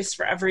better place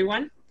for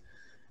everyone.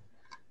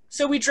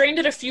 So we drained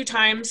it a few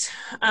times,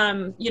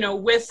 you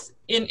know,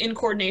 in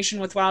coordination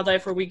with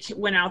wildlife, where we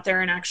went out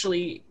there and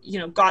actually, you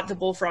know, got the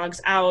bullfrogs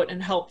out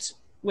and helped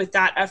with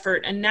that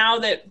effort. And now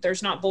that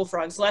there's not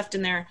bullfrogs left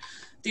in there,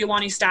 the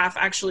Ahwahnee staff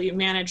actually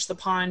manage the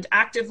pond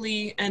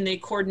actively, and they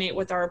coordinate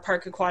with our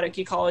park aquatic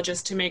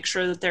ecologists to make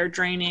sure that their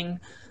draining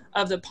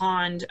of the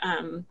pond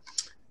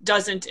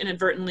doesn't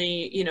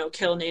inadvertently, you know,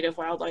 kill native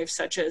wildlife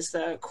such as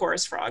the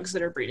chorus frogs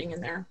that are breeding in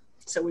there.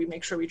 So we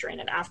make sure we drain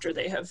it after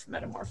they have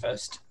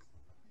metamorphosed.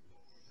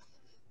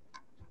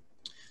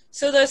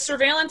 So the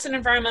surveillance and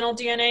environmental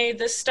DNA,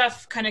 this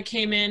stuff kind of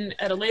came in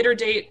at a later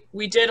date.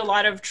 We did a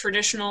lot of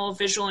traditional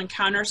visual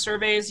encounter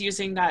surveys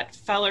using that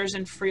Fellers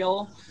and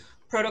Friel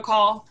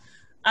protocol.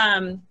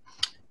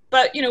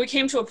 But, you know, we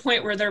came to a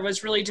point where there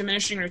was really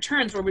diminishing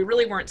returns where we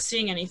really weren't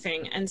seeing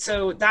anything. And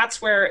so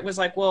that's where it was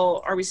like,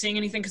 well, are we seeing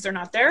anything because they're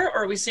not there?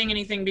 Or are we seeing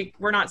anything,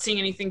 we're not seeing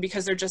anything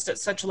because they're just at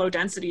such low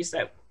densities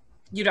that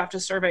you'd have to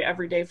survey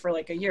every day for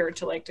like a year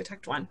to like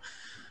detect one.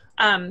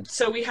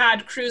 So we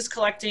had crews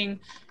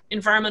collecting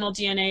environmental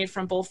DNA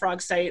from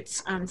bullfrog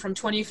sites from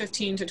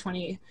 2015 to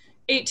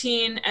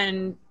 2018.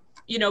 And,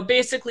 you know,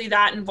 basically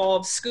that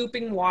involves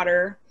scooping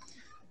water.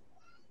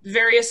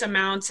 Various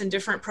amounts and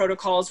different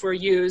protocols were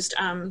used,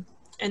 and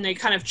they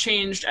kind of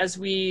changed as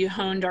we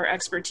honed our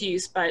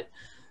expertise. But,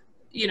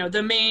 you know,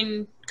 the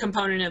main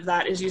component of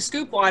that is you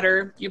scoop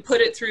water, you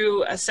put it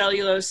through a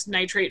cellulose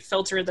nitrate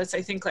filter that's,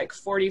 I think, like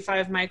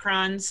 45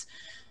 microns,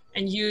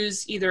 and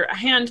use either a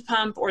hand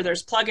pump or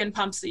there's plug-in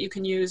pumps that you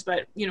can use.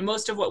 But, you know,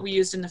 most of what we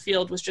used in the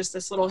field was just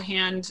this little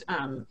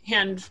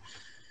hand-held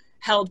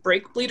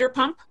brake bleeder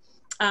pump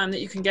that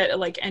you can get at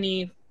like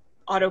any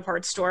auto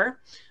parts store.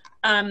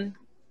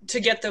 To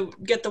get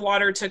the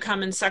water to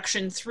come and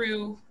suction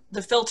through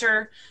the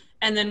filter,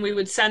 and then we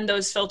would send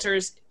those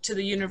filters to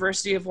the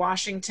University of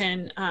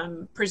Washington,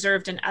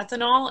 preserved in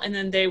ethanol, and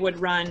then they would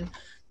run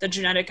the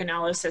genetic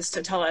analysis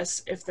to tell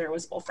us if there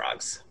was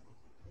bullfrogs.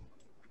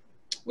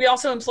 We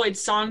also employed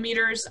song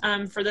meters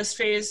for this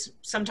phase.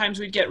 Sometimes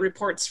we'd get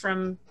reports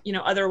from, you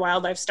know, other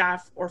wildlife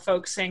staff or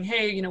folks saying,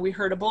 hey, you know, we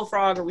heard a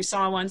bullfrog or we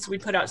saw one, so we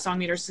put out song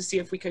meters to see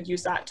if we could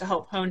use that to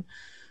help hone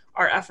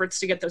our efforts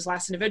to get those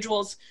last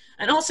individuals.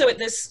 And also at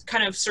this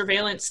kind of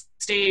surveillance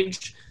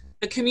stage,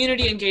 the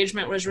community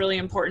engagement was really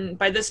important.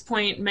 By this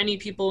point, many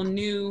people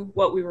knew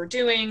what we were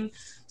doing.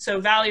 So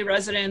Valley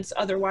residents,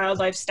 other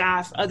wildlife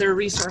staff, other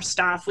resource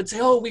staff would say,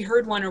 oh, we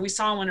heard one, or we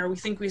saw one, or we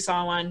think we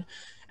saw one.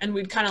 And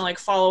we'd kind of like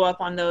follow up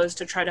on those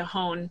to try to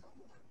hone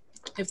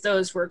if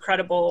those were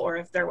credible or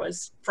if there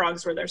was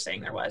frogs where they're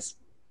saying there was.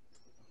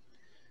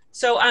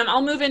 So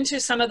I'll move into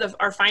some of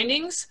our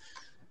findings.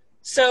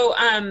 So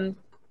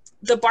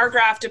the bar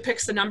graph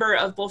depicts the number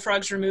of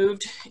bullfrogs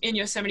removed in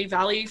Yosemite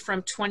Valley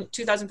from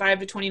 2005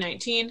 to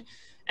 2019.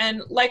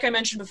 And like I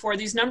mentioned before,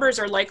 these numbers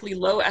are likely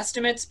low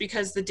estimates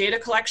because the data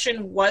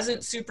collection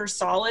wasn't super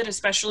solid,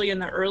 especially in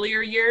the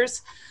earlier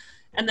years.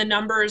 And the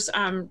numbers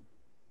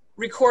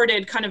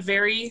recorded kind of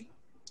vary.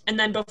 And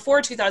then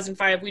before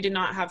 2005, we did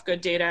not have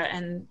good data,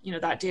 and you know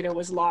that data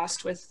was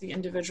lost with the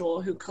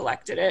individual who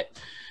collected it.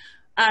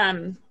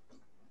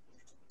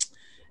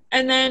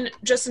 And then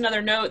just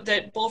another note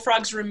that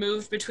bullfrogs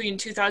removed between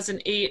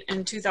 2008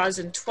 and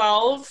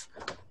 2012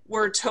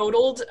 were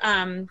totaled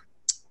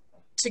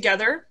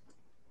together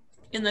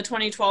in the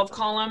 2012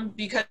 column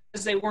because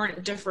they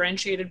weren't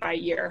differentiated by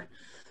year.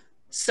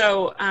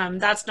 So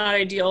that's not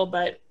ideal,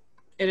 but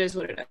it is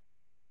what it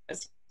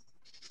is.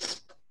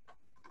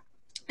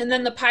 And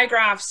then the pie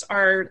graphs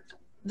are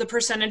the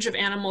percentage of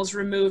animals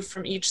removed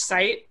from each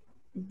site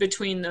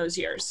between those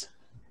years.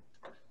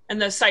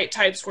 And the site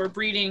types were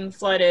breeding,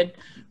 flooded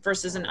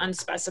versus an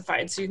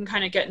unspecified. So you can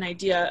kind of get an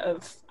idea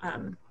of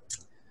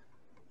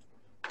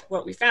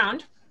what we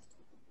found.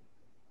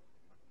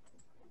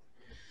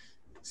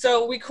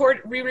 So we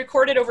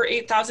recorded over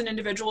 8,000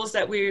 individuals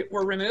that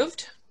were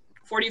removed,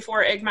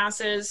 44 egg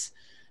masses,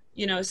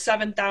 you know,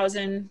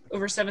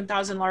 over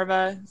 7,000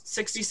 larvae,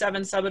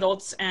 67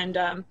 subadults, and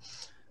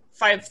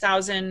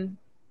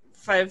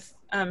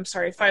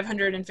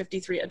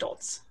 553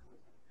 adults.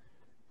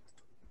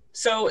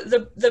 So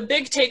the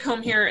big take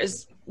home here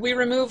is we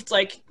removed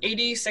like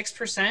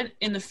 86%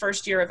 in the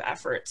first year of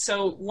effort.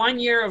 So 1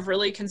 year of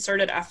really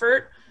concerted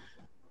effort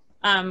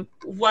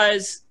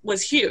was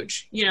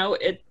huge. You know,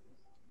 it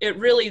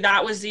really,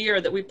 that was the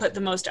year that we put the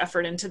most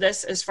effort into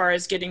this as far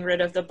as getting rid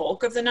of the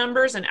bulk of the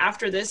numbers. And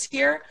after this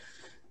year,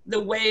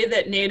 the way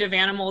that native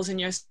animals in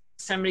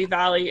Yosemite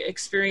Valley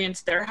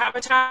experienced their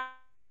habitat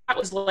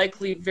was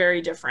likely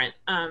very different.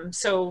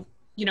 So,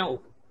 you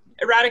know,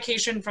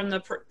 eradication from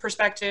the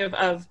perspective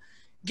of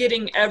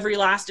getting every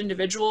last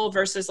individual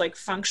versus like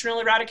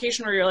functional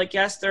eradication, where you're like,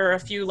 yes, there are a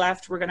few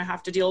left, we're gonna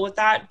have to deal with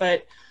that.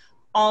 But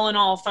all in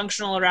all,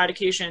 functional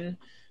eradication,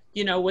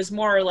 you know, was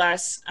more or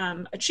less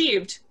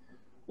achieved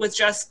with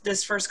just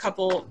this first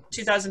couple,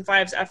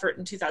 2005's effort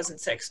and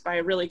 2006 by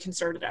a really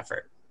concerted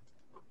effort.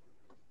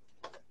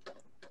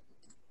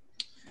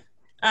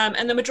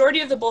 And the majority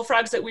of the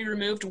bullfrogs that we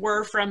removed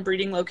were from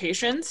breeding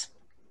locations.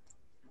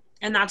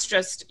 And that's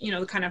just, you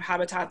know, the kind of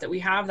habitat that we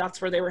have,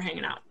 that's where they were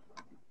hanging out.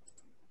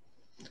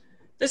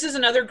 This is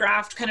another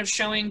graph kind of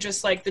showing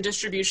just like the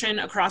distribution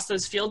across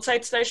those field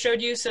sites that I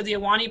showed you. So the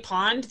Ahwahnee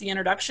Pond, the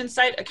introduction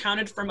site,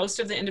 accounted for most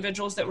of the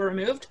individuals that were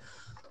removed,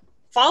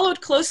 followed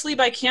closely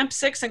by Camp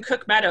 6 and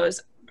Cook's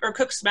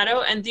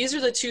Meadow, and these are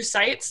the two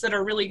sites that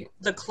are really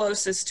the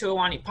closest to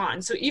Ahwahnee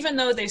Pond. So even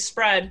though they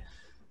spread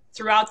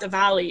throughout the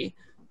valley,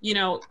 you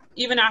know,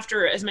 even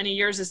after as many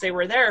years as they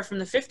were there from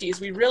the 50s,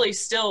 we really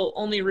still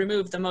only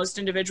removed the most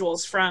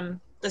individuals from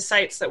the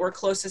sites that were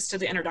closest to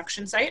the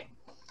introduction site.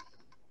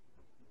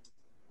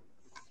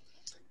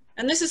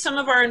 And this is some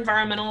of our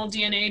environmental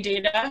DNA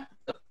data.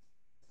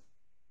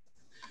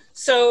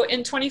 So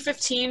in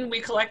 2015, we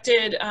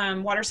collected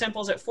water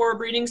samples at 4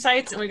 breeding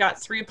sites, and we got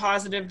 3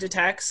 positive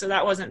detects, so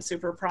that wasn't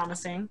super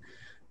promising.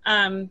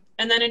 And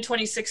then in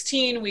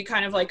 2016, we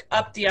kind of like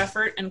upped the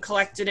effort and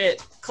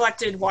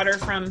collected water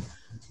from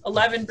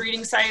 11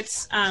 breeding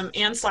sites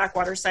and slack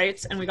water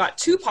sites, and we got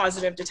 2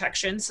 positive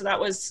detections. So that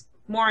was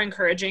more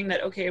encouraging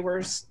that, okay,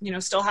 we're, you know,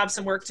 still have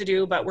some work to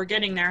do, but we're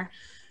getting there.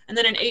 And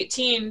then in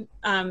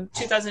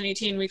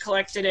 2018, we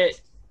collected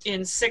it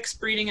in 6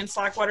 breeding and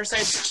slack water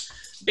sites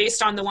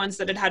based on the ones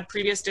that had had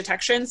previous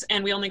detections,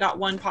 and we only got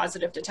 1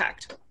 positive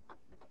detect.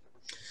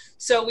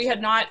 So we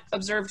had not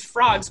observed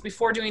frogs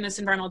before doing this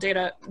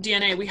environmental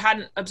DNA. We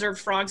hadn't observed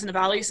frogs in the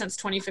valley since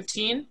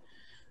 2015,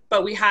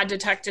 but we had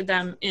detected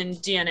them in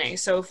DNA.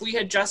 So if we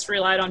had just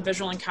relied on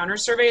visual encounter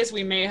surveys,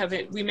 we may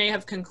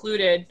have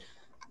concluded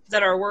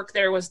that our work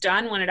there was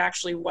done when it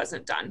actually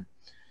wasn't done.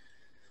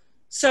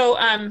 So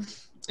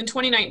in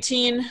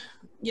 2019,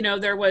 you know,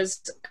 there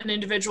was an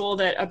individual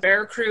that a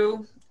bear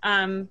crew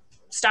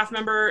staff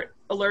member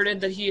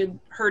alerted that he had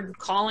heard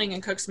calling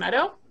in Cook's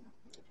Meadow.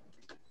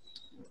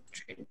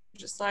 Change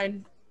the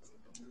slide.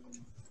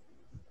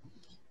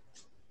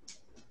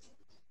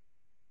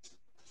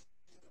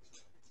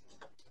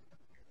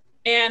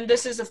 And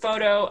this is a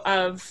photo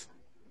of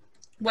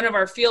one of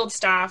our field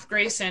staff,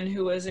 Grayson,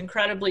 who was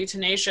incredibly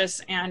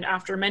tenacious, and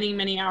after many,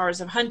 many hours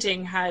of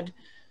hunting had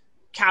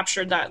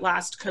captured that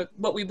last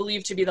what we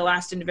believe to be the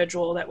last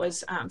individual that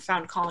was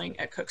found calling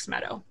at Cook's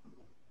Meadow.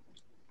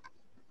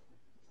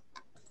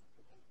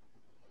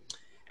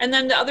 And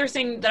then the other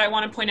thing that I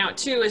want to point out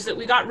too is that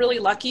we got really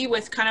lucky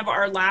with kind of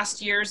our last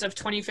years of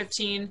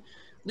 2015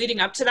 leading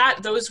up to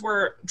that. Those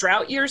were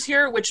drought years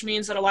here, which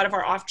means that a lot of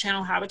our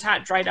off-channel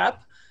habitat dried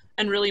up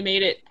and really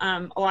made it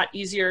a lot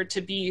easier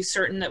to be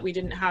certain that we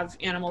didn't have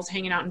animals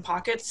hanging out in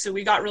pockets. So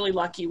we got really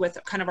lucky with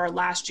kind of our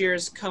last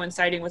years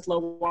coinciding with low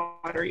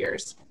water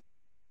years.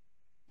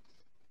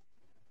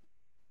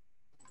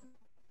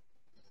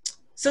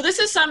 So this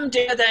is some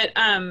data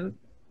that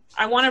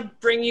I want to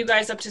bring you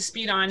guys up to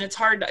speed on. It's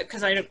hard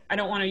because I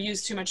don't want to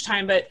use too much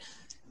time, but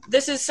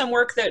this is some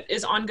work that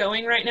is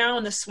ongoing right now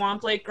in the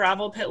Swamp Lake,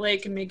 Gravel Pit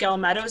Lake, and Miguel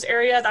Meadows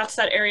area. That's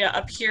that area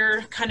up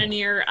here, kind of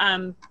near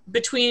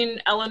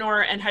between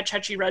Eleanor and Hetch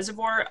Hetchy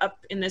Reservoir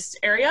up in this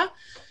area.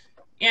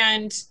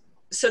 And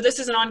so this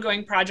is an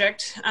ongoing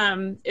project.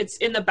 It's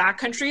in the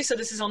backcountry, so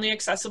this is only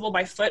accessible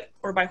by foot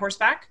or by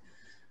horseback.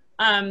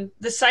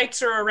 The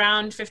sites are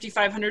around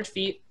 5,500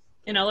 feet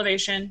in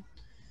elevation.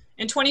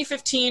 In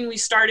 2015, we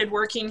started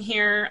working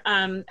here,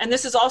 and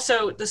this is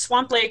also the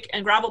Swamp Lake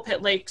and Gravel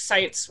Pit Lake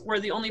sites were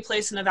the only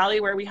place in the valley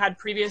where we had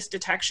previous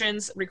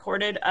detections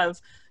recorded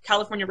of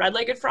California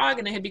red-legged frog,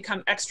 and they had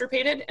become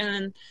extirpated. And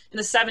then in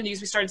the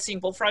 70s, we started seeing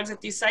bullfrogs at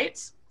these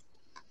sites.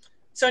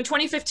 So in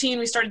 2015,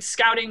 we started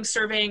scouting,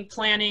 surveying,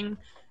 planning.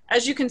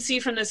 As you can see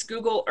from this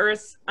Google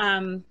Earth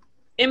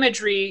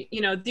imagery,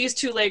 you know, these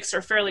two lakes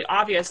are fairly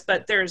obvious,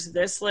 but there's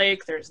this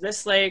lake, there's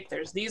this lake,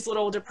 there's these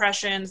little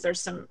depressions,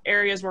 there's some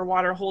areas where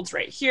water holds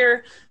right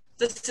here.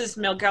 This is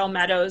Miguel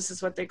Meadows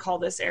is what they call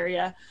this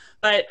area.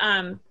 But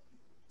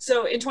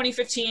so in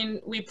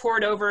 2015, we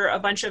poured over a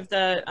bunch of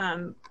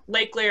the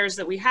lake layers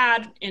that we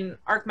had in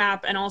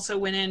ArcMap, and also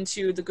went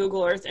into the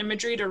Google Earth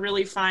imagery to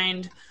really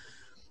find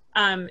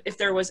if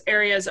there was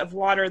areas of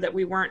water that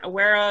we weren't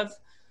aware of.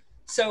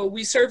 So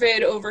we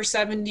surveyed over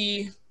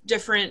 70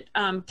 different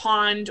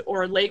pond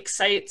or lake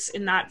sites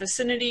in that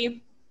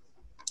vicinity.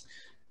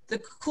 The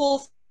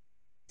cool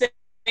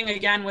thing,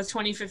 again, with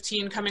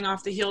 2015 coming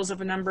off the heels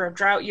of a number of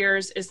drought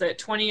years, is that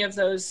 20 of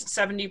those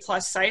 70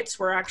 plus sites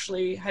were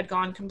actually had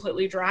gone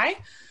completely dry.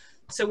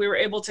 So we were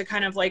able to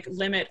kind of like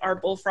limit our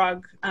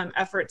bullfrog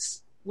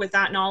efforts with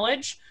that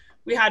knowledge.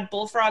 We had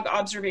bullfrog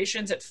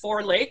observations at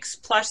 4 lakes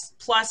plus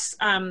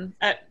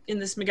in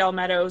this Miguel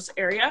Meadows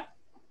area.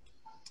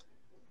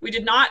 We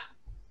did not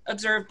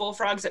observe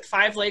bullfrogs at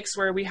 5 lakes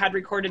where we had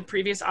recorded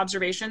previous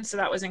observations, so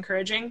that was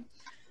encouraging.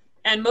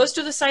 And most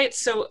of the sites,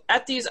 so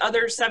at these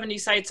other 70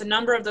 sites, a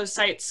number of those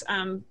sites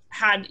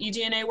had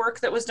eDNA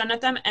work that was done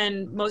at them,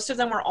 and most of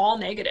them were all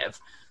negative.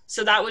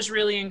 So that was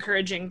really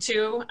encouraging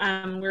too.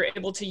 We were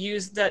able to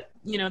use that,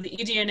 you know, the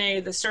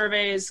eDNA, the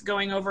surveys,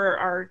 going over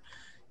our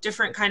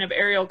different kind of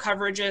aerial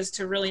coverages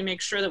to really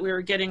make sure that we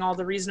were getting all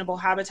the reasonable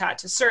habitat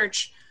to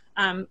search,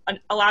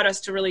 allowed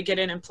us to really get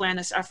in and plan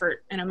this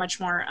effort in a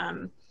much more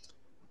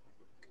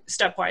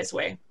stepwise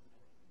way.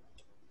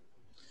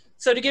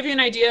 So to give you an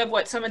idea of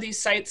what some of these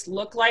sites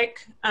look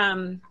like,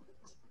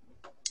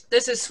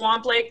 this is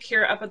Swamp Lake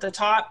here up at the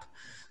top.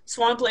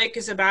 Swamp Lake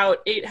is about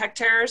 8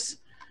 hectares.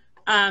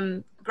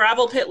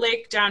 Gravel Pit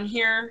Lake down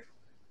here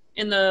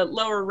in the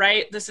lower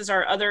right, this is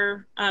our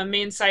other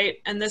main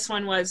site, and this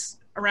one was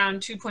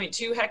around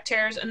 2.2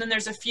 hectares. And then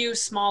there's a few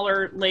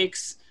smaller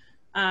lakes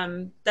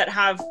that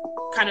have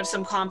kind of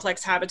some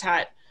complex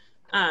habitat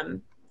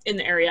in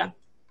the area.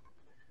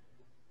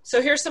 So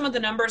here's some of the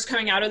numbers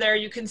coming out of there.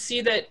 You can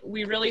see that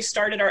we really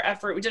started our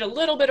effort. We did a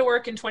little bit of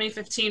work in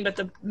 2015, but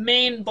the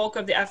main bulk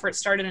of the effort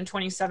started in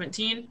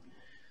 2017.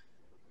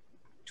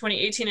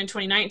 2018 and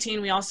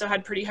 2019, we also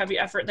had pretty heavy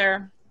effort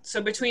there.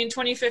 So between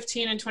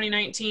 2015 and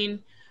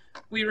 2019,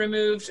 we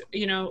removed,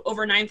 you know,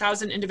 over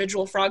 9,000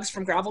 individual frogs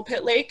from Gravel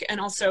Pit Lake, and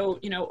also,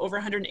 you know, over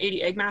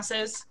 180 egg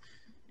masses.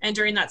 And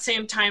during that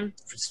same time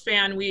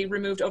span, we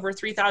removed over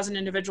 3,000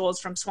 individuals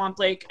from Swamp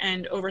Lake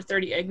and over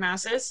 30 egg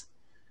masses.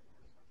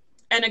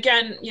 And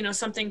again, you know,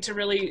 something to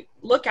really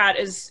look at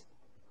is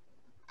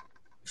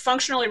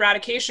functional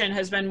eradication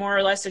has been more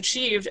or less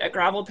achieved at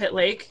Gravel Pit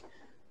Lake.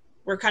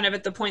 We're kind of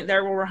at the point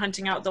there where we're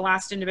hunting out the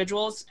last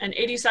individuals, and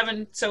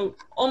 87, so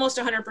almost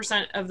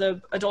 100% of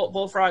the adult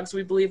bullfrogs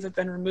we believe have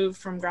been removed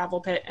from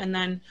Gravel Pit, and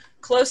then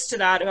close to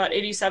that, about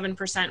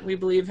 87% we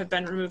believe have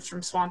been removed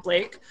from Swamp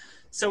Lake.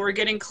 So we're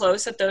getting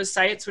close at those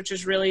sites, which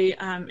is really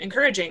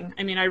encouraging.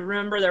 I mean, I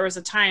remember there was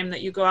a time that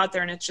you go out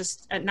there and it's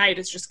just, at night,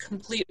 it's just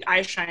complete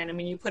eye shine. I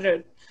mean, you put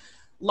a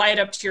light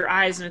up to your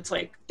eyes and it's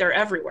like, they're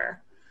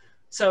everywhere.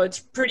 So it's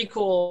pretty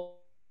cool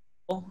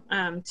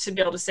to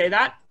be able to say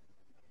that.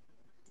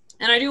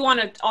 And I do want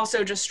to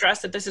also just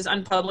stress that this is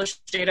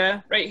unpublished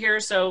data right here,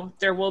 so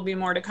there will be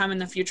more to come in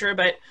the future,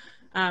 but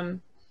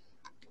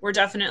we're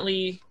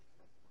definitely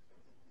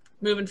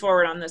moving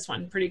forward on this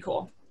one. Pretty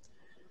cool.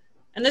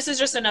 And this is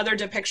just another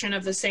depiction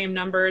of the same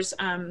numbers.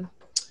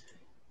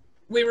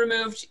 We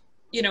removed,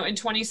 you know, in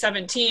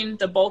 2017,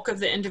 the bulk of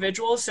the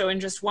individuals. So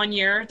in just 1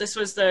 year, this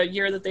was the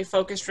year that they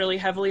focused really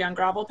heavily on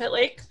Gravel Pit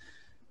Lake.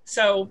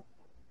 So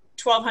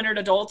 1,200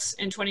 adults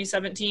in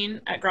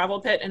 2017 at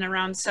Gravel Pit and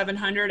around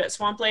 700 at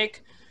Swamp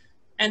Lake.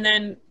 And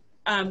then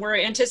we're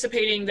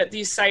anticipating that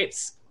these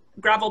sites,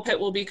 Gravel Pit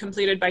will be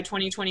completed by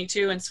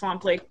 2022 and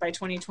Swamp Lake by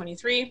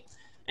 2023.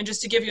 And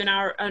just to give you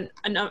an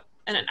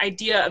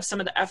idea of some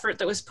of the effort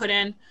that was put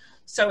in.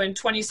 So in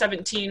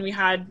 2017, we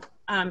had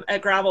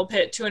at Gravel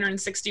Pit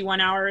 261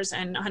 hours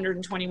and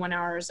 121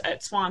 hours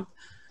at Swamp.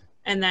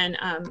 And then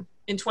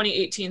in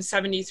 2018,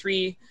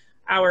 73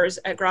 hours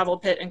at Gravel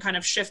Pit, and kind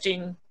of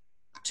shifting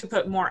to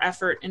put more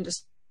effort into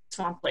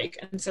Swamp Lake.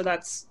 And so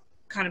that's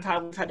kind of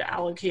how we've had to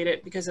allocate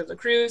it because of the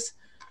crews.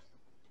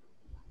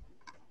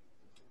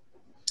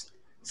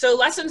 So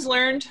lessons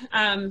learned,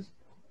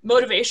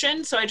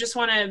 motivation. So I just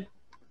want to,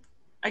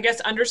 I guess,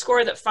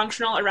 underscore that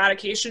functional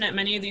eradication at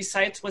many of these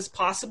sites was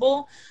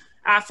possible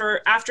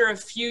after a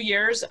few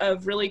years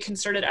of really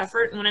concerted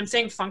effort. And when I'm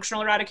saying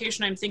functional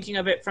eradication, I'm thinking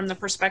of it from the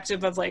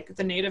perspective of like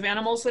the native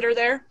animals that are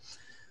there.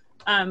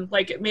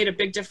 Like it made a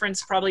big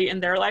difference probably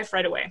in their life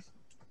right away.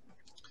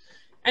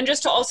 And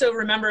just to also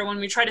remember, when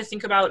we try to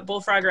think about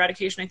bullfrog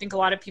eradication, I think a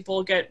lot of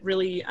people get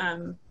really,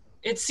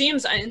 it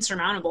seems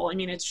insurmountable. I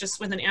mean, it's just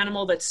with an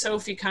animal that's so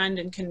fecund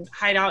and can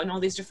hide out in all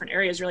these different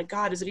areas, you're like,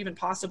 God, is it even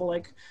possible?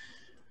 Like,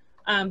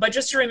 but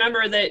just to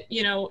remember that,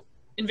 you know,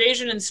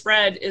 invasion and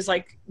spread is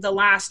like the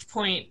last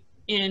point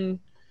in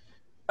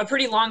a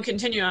pretty long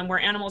continuum where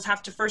animals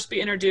have to first be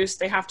introduced,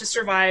 they have to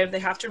survive, they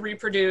have to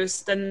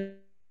reproduce, then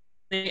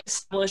they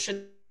establish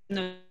in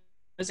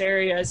those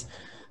areas.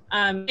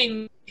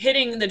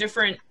 hitting the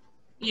different,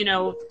 you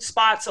know,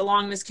 spots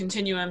along this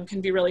continuum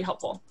can be really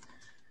helpful.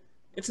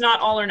 It's not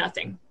all or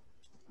nothing.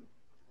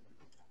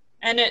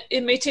 And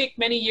it may take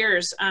many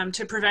years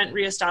to prevent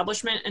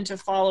reestablishment and to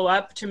follow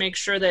up to make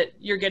sure that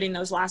you're getting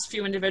those last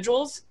few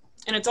individuals.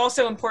 And it's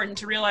also important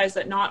to realize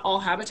that not all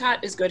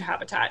habitat is good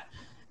habitat,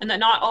 and that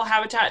not all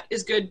habitat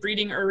is good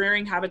breeding or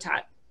rearing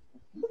habitat.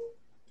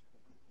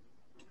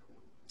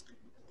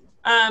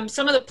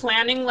 Some of the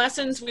planning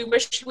lessons, we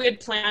wish we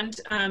had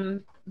planned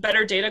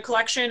better data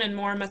collection and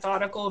more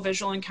methodical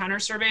visual encounter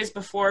surveys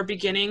before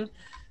beginning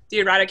the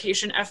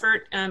eradication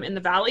effort in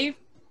the valley.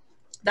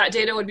 That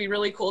data would be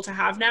really cool to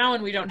have now,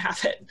 and we don't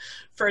have it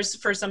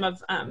for some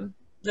of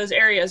those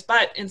areas.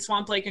 But in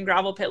Swamp Lake and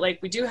Gravel Pit Lake,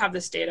 we do have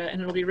this data, and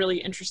it'll be really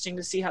interesting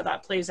to see how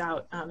that plays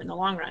out in the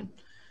long run.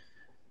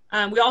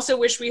 We also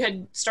wish we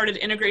had started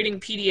integrating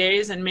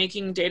PDAs and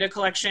making data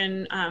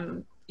collection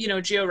you know,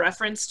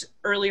 geo-referenced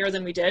earlier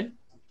than we did.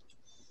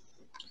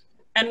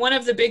 And one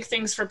of the big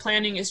things for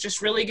planning is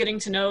just really getting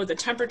to know the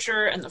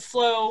temperature and the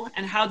flow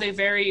and how they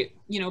vary,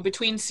 you know,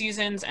 between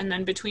seasons and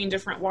then between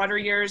different water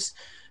years.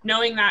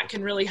 Knowing that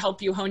can really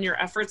help you hone your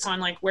efforts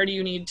on like, where do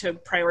you need to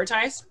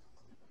prioritize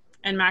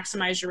and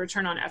maximize your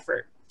return on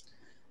effort.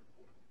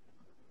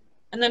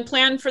 And then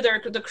plan for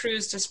the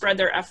crews to spread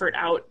their effort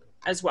out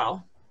as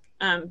well.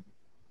 And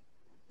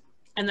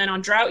then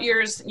on drought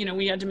years, you know,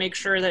 we had to make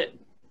sure that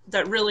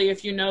really,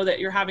 if you know that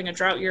you're having a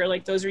drought year,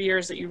 like those are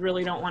years that you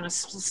really don't want to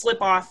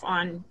slip off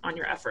on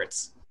your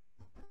efforts.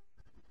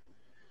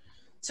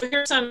 So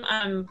here's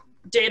some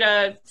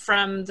data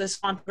from the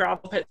Swamp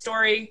Gravel Pit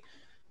story.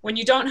 When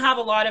you don't have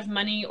a lot of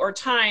money or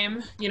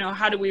time, you know,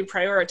 how do we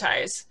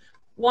prioritize?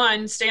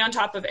 One, stay on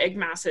top of egg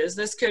masses.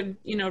 This could,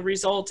 you know,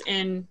 result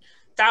in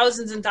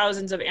thousands and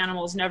thousands of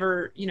animals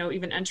never, you know,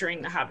 even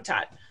entering the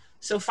habitat.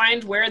 So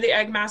find where the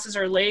egg masses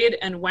are laid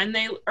and when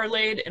they are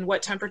laid and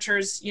what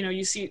temperatures, you know,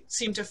 you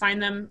seem to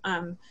find them,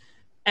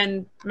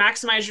 and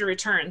maximize your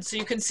return. So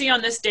you can see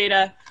on this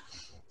data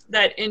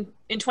that in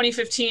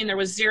 2015, there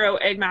was 0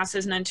 egg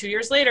masses. And then 2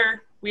 years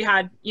later, we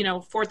had, you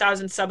know,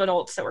 4,000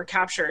 subadults that were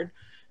captured.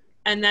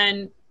 And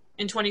then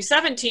in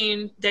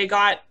 2017, they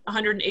got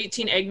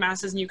 118 egg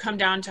masses, and you come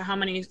down to how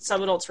many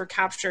subadults were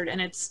captured,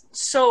 and it's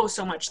so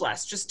much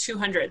less, just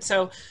 200.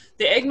 So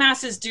the egg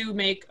masses do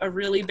make a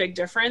really big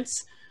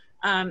difference.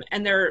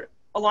 And they're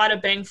a lot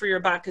of bang for your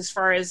buck as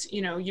far as,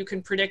 you know, you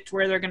can predict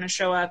where they're going to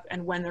show up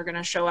and when they're going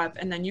to show up,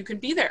 and then you can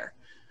be there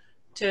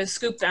to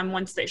scoop them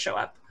once they show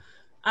up.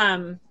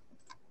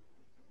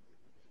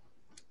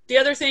 The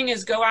other thing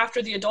is go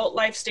after the adult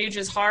life stage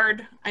is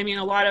hard. I mean,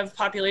 a lot of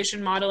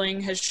population modeling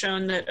has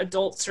shown that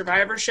adult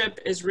survivorship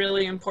is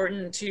really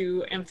important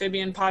to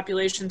amphibian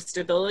population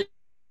stability.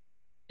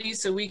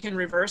 So we can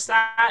reverse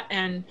that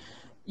and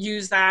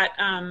use that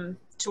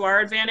to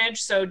our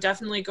advantage. So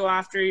definitely go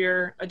after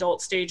your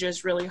adult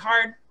stages really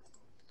hard,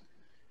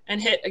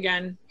 and hit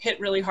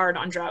really hard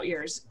on drought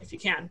years if you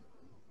can.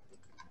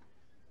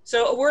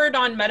 So a word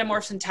on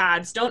metamorphs and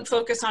tads. Don't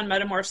focus on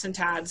metamorphs and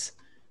tads.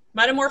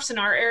 Metamorphs in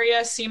our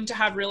area seem to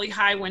have really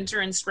high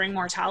winter and spring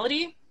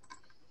mortality.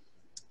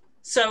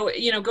 So,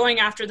 you know, going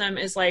after them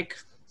is like,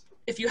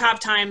 if you have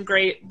time,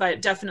 great,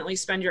 but definitely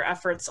spend your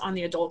efforts on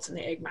the adults and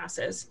the egg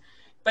masses.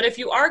 But if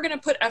you are going to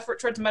put effort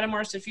towards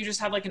metamorphs, if you just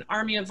have like an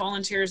army of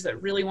volunteers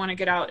that really want to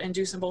get out and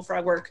do some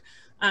bullfrog work,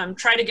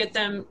 try to get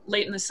them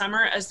late in the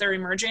summer as they're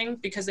emerging,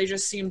 because they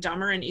just seem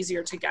dumber and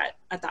easier to get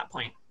at that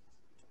point.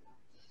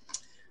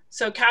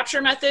 So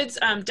capture methods,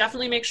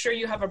 definitely make sure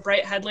you have a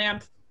bright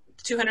headlamp,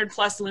 200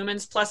 plus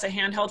lumens, plus a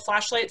handheld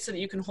flashlight so that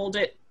you can hold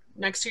it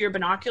next to your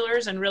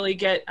binoculars and really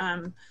get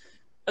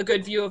a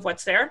good view of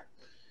what's there.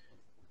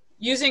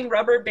 Using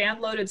rubber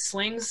band-loaded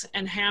slings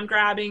and hand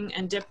grabbing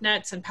and dip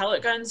nets and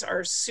pellet guns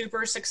are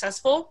super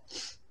successful.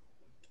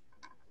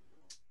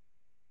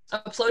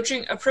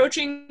 Approaching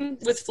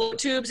with float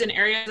tubes in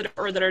areas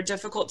that are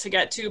difficult to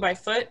get to by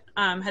foot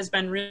has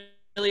been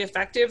really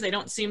effective. They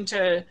don't seem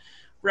to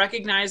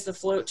recognize the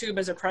float tube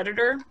as a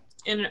predator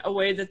in a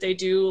way that they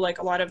do like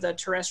a lot of the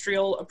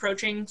terrestrial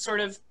approaching sort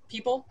of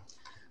people.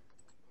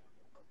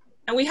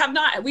 And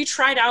we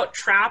tried out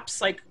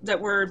traps like that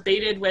were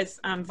baited with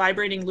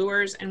vibrating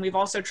lures, and we've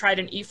also tried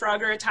an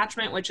e-frogger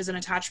attachment, which is an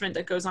attachment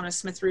that goes on a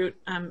Smith root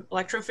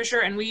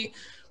electrofisher, and we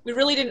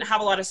really didn't have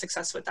a lot of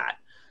success with that.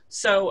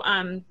 So,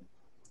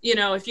 you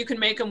know, if you can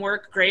make them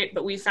work, great,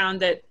 but we found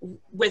that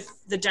with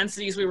the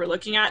densities we were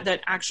looking at,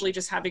 that actually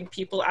just having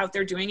people out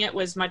there doing it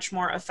was much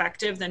more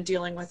effective than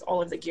dealing with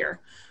all of the gear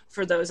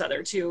for those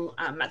other two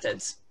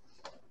methods.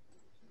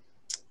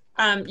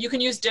 You can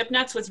use dip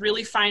nets with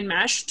really fine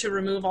mesh to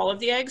remove all of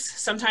the eggs.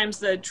 Sometimes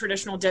the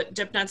traditional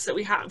dip nets that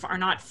we have are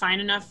not fine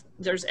enough.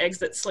 There's eggs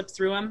that slip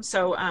through them.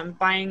 So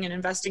buying and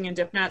investing in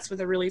dip nets with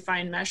a really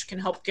fine mesh can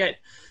help get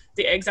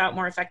the eggs out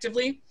more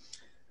effectively.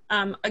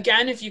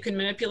 Again, if you can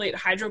manipulate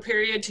hydro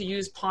period to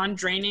use pond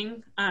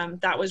draining,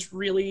 that was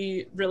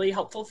really, really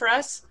helpful for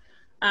us.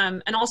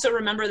 And also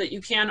remember that you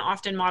can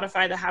often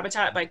modify the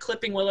habitat by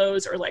clipping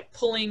willows or like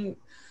pulling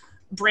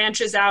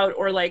branches out,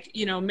 or like,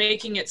 you know,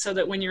 making it so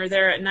that when you're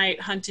there at night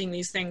hunting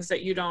these things,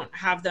 that you don't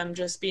have them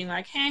just being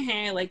like,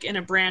 hey, like in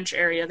a branch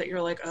area that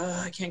you're like,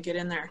 oh, I can't get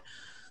in there.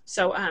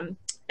 So, and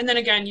then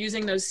again,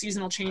 using those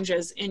seasonal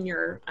changes in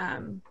your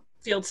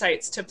field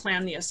sites to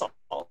plan the assault.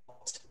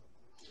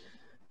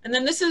 And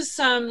then this is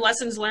some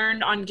lessons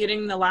learned on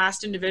getting the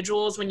last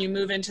individuals when you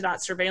move into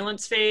that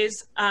surveillance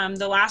phase.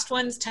 The last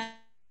ones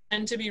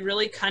tend to be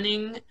really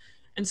cunning,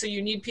 and so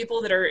you need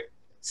people that are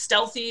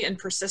stealthy and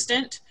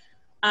persistent.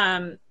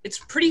 It's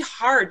pretty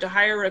hard to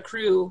hire a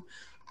crew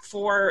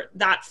for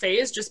that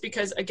phase, just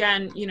because,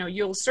 again, you know,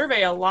 you'll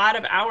survey a lot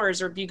of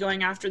hours or be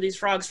going after these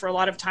frogs for a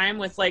lot of time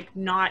with like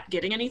not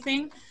getting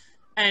anything.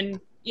 And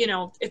you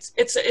know,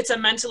 it's a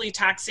mentally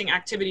taxing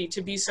activity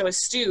to be so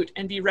astute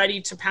and be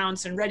ready to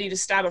pounce and ready to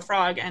stab a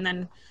frog and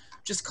then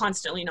just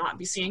constantly not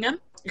be seeing them.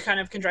 It kind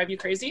of can drive you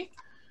crazy.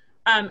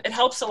 It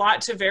helps a lot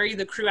to vary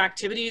the crew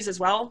activities as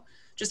well,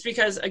 just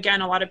because,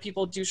 again, a lot of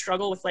people do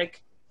struggle with,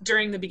 like,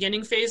 during the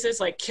beginning phases,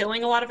 like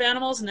killing a lot of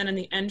animals, and then in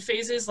the end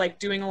phases, like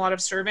doing a lot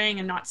of surveying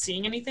and not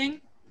seeing anything.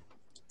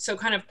 So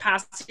kind of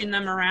passing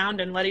them around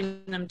and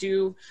letting them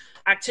do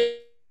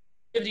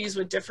activities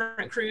with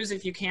different crews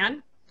if you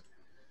can.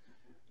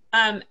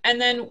 And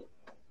then,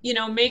 you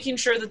know, making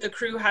sure that the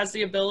crew has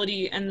the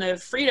ability and the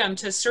freedom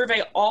to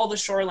survey all the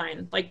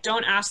shoreline. Like,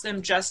 don't ask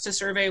them just to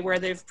survey where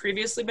they've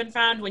previously been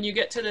found. When you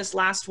get to this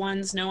last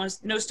ones, no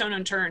stone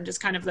unturned is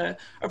kind of the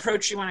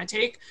approach you want to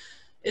take,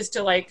 is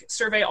to like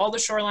survey all the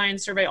shoreline,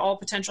 survey all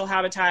potential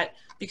habitat,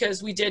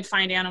 because we did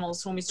find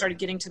animals when we started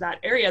getting to that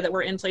area that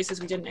were in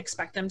places we didn't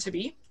expect them to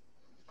be.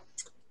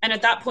 And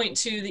at that point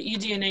too, the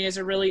eDNA is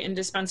a really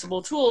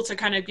indispensable tool to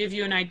kind of give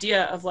you an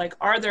idea of like,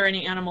 are there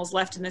any animals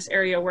left in this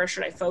area? Where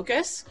should I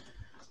focus?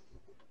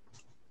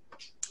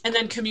 And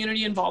then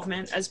community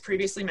involvement, as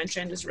previously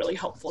mentioned, is really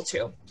helpful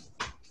too.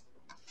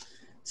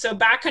 So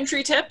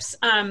backcountry tips.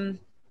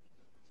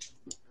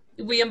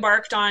 We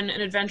embarked on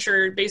an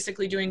adventure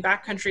basically doing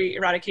backcountry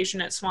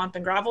eradication at Swamp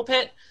and Gravel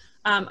Pit.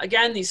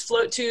 Again, these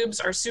float tubes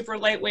are super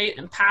lightweight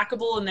and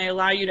packable, and they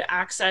allow you to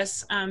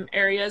access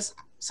areas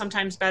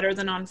sometimes better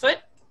than on foot.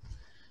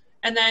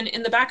 And then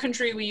in the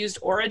backcountry, we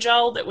used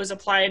Oragel that was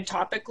applied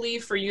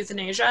topically for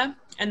euthanasia,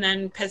 and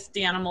then pithed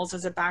the animals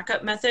as a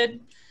backup method.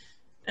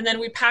 And then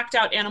we packed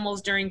out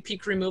animals during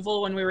peak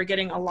removal when we were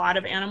getting a lot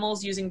of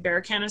animals using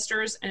bear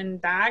canisters and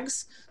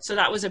bags. So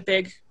that was a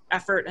big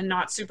effort and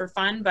not super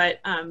fun. But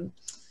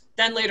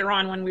then later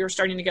on, when we were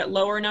starting to get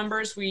lower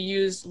numbers, we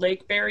used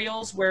lake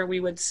burials where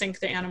we would sink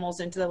the animals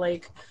into the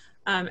lake.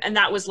 And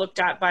that was looked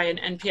at by an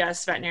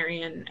NPS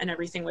veterinarian and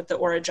everything with the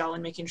Oragel,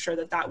 and making sure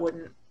that that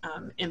wouldn't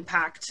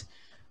impact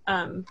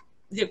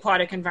the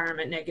aquatic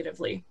environment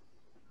negatively.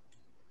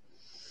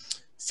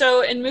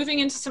 So in moving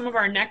into some of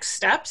our next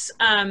steps,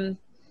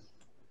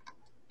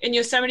 in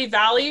Yosemite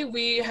Valley,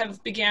 we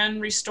have began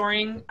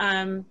restoring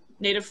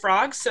native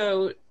frogs.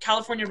 So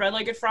California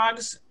red-legged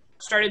frogs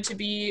started to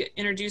be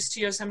introduced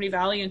to Yosemite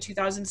Valley in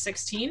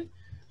 2016.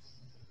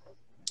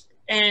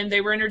 And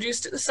they were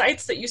introduced to the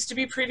sites that used to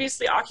be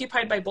previously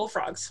occupied by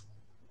bullfrogs.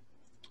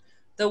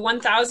 The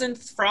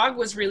 1,000th frog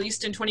was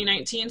released in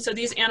 2019. So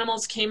these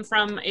animals came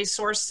from a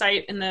source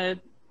site in the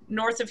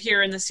north of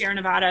here in the Sierra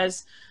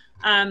Nevadas.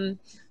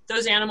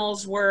 Those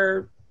animals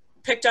were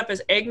picked up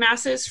as egg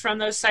masses from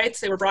those sites.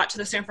 They were brought to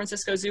the San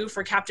Francisco Zoo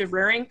for captive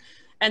rearing,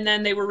 and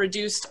then they were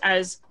reduced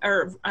as,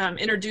 or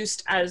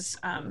introduced as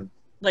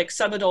like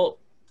subadult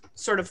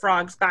sort of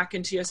frogs back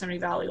into Yosemite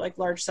Valley, like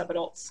large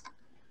subadults.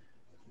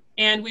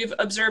 And we've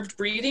observed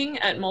breeding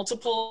at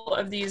multiple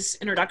of these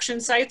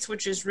introduction sites,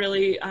 which is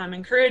really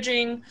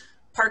encouraging.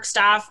 Park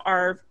staff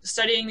are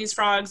studying these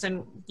frogs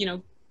and, you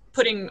know,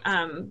 putting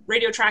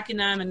radio tracking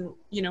them and,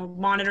 you know,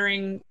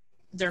 monitoring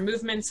their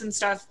movements and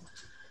stuff.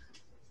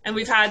 And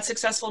we've had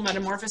successful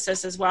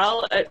metamorphosis as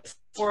well at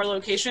 4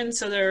 locations.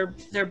 So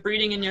they're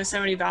breeding in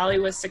Yosemite Valley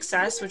with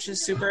success, which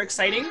is super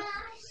exciting.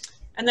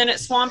 And then at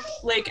Swamp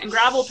Lake and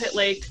Gravel Pit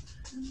Lake,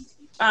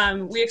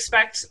 we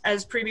expect,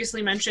 as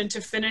previously mentioned, to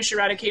finish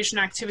eradication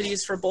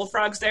activities for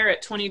bullfrogs there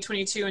at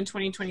 2022 and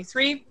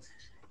 2023.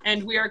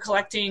 And we are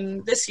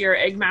collecting this year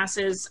egg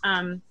masses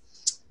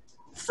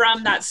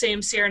from that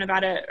same Sierra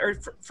Nevada, or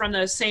from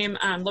the same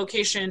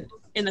location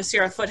in the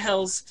Sierra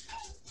foothills.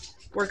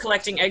 We're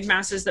collecting egg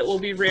masses that will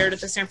be reared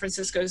at the San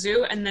Francisco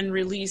Zoo and then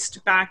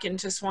released back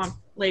into Swamp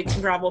Lake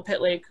and Gravel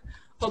Pit Lake,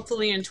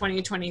 hopefully in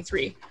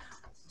 2023.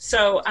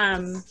 So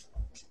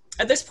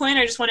at this point,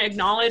 I just want to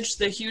acknowledge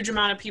the huge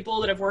amount of people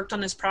that have worked on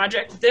this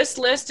project. This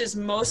list is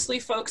mostly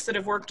folks that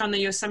have worked on the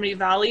Yosemite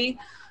Valley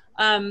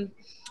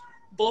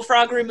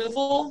bullfrog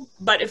removal,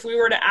 but if we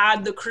were to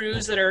add the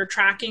crews that are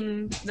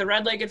tracking the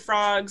red-legged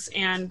frogs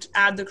and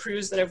add the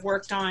crews that have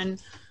worked on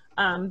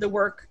the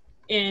work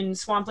in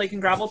Swamp Lake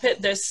and Gravel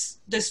Pit, this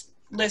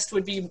list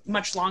would be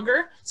much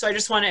longer. So I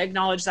just want to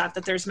acknowledge that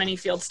there's many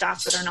field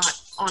staff that are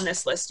not on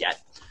this list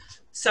yet.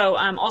 So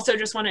also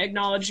just want to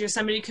acknowledge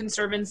Yosemite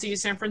Conservancy,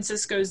 San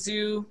Francisco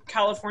Zoo,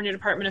 California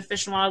Department of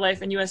Fish and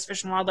Wildlife, and U.S.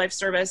 Fish and Wildlife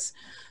Service,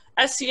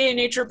 SCA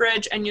Nature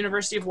Bridge, and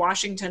University of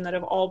Washington that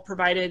have all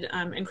provided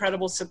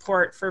incredible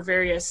support for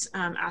various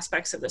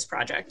aspects of this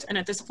project. And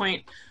at this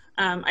point,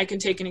 I can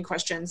take any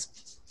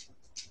questions.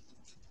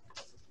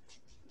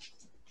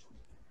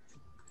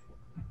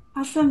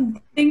 Awesome.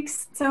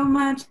 Thanks so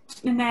much,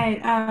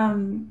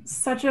 Ninette.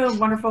 Such a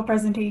wonderful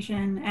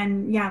presentation.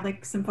 And yeah,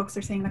 like some folks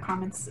are saying in the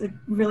comments, a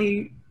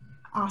really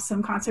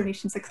awesome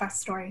conservation success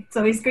story. It's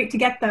always great to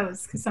get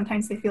those because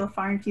sometimes they feel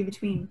far and few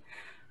between.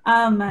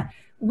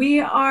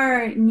 We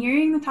are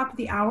nearing the top of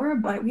the hour,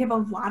 but we have a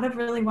lot of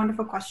really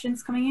wonderful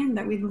questions coming in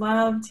that we'd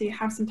love to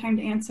have some time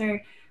to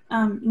answer.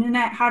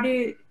 Ninette, how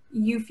do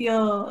you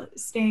feel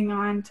staying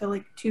on to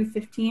like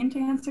 2:15 to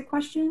answer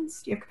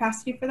questions? Do you have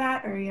capacity for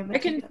that, or you have a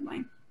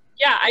deadline?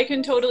 Yeah, I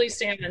can totally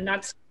stay on.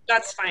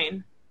 That's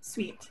fine.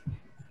 Sweet,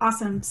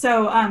 awesome.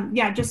 So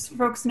yeah, just so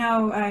folks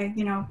know,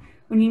 you know,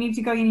 when you need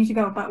to go, you need to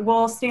go. But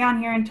we'll stay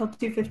on here until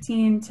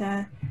 2:15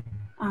 to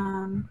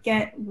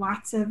get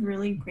lots of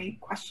really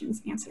great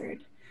questions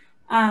answered.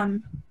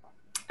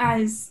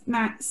 As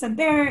Matt said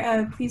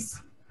there, please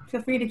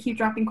feel free to keep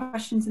dropping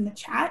questions in the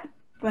chat,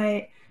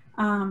 but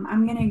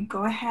I'm gonna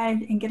go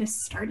ahead and get us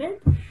started.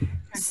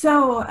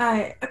 So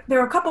there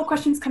are a couple of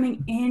questions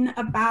coming in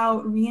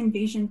about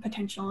reinvasion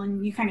potential,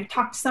 and you kind of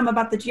talked some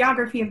about the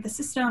geography of the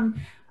system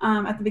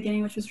at the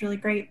beginning, which was really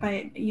great,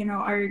 but you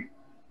know,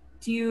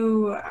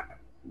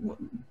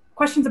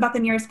 questions about the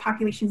nearest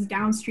populations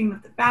downstream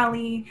of the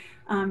valley.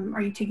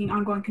 Are you taking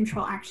ongoing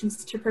control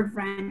actions to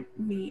prevent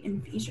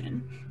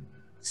reinvasion?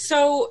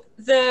 So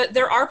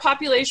there are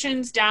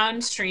populations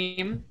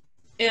downstream,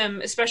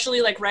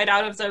 especially like right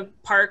out of the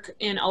park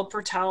in El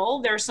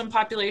Portal. There's some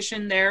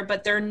population there,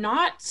 but they're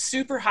not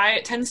super high.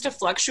 It tends to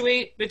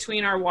fluctuate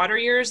between our water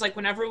years. Like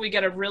whenever we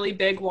get a really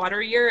big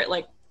water year, it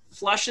like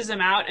flushes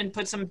them out and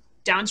puts them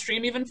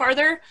downstream even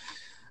farther.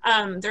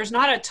 There's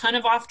not a ton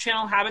of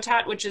off-channel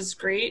habitat, which is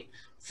great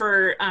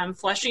for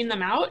flushing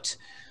them out.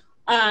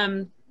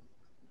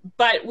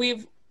 But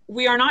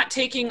we are not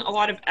taking a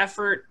lot of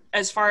effort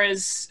as far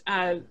as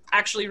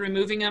actually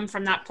removing them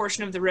from that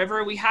portion of the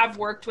river. We have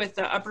worked with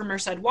the Upper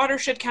Merced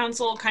Watershed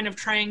Council, kind of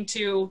trying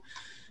to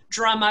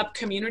drum up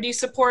community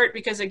support,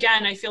 because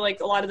again, I feel like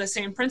a lot of the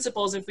same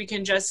principles, if we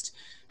can just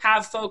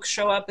have folks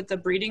show up at the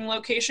breeding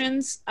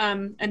locations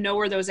and know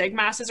where those egg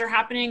masses are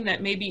happening,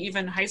 that maybe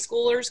even high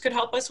schoolers could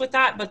help us with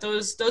that. But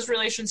those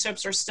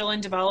relationships are still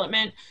in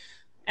development.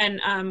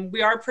 And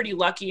we are pretty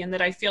lucky in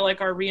that I feel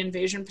like our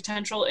reinvasion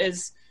potential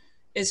is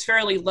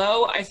fairly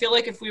low. I feel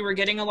like if we were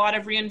getting a lot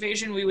of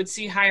reinvasion, we would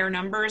see higher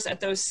numbers at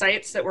those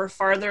sites that were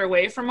farther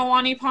away from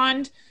Ahwahnee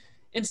Pond,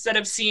 instead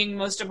of seeing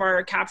most of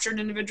our captured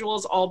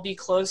individuals all be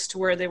close to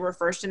where they were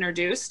first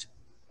introduced.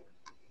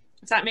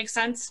 If that makes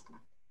sense?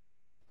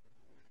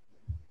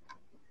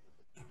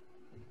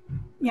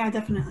 Yeah,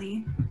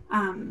 definitely.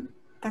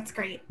 That's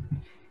great.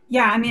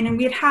 Yeah, I mean, and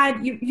we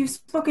had you've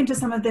spoken to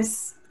some of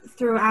this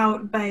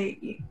throughout,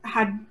 but you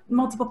had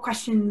multiple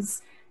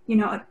questions, you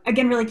know,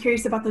 again, really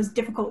curious about those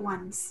difficult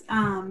ones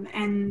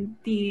and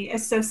the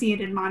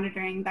associated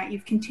monitoring that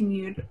you've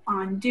continued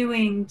on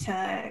doing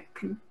to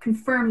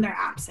confirm their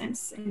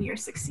absence and your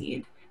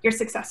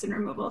success in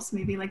removal. So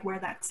maybe like where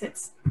that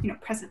sits, you know,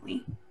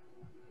 presently.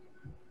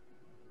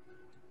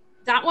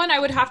 That one I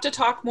would have to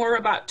talk more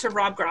about to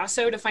Rob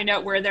Grasso to find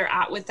out where they're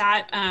at with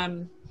that.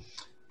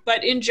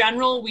 But in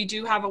general, we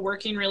do have a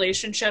working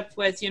relationship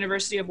with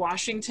University of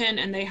Washington,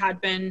 and they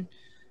had been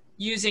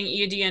using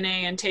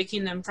eDNA and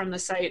taking them from the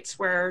sites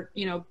where,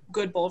 you know,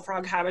 good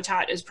bullfrog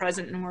habitat is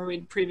present and where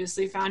we'd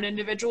previously found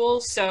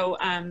individuals. So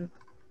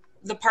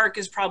the park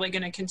is probably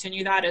going to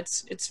continue that.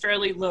 It's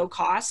fairly low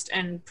cost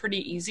and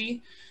pretty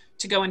easy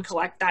to go and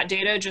collect that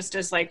data, just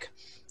as like,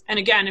 and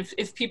again,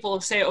 if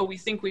people say, oh, we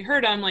think we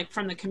heard them, like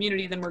from the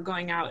community, then we're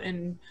going out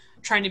and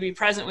trying to be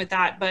present with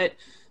that. But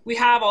we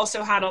have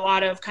also had a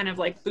lot of kind of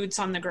like boots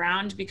on the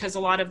ground, because a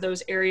lot of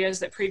those areas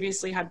that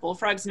previously had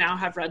bullfrogs now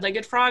have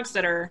red-legged frogs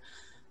that are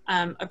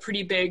a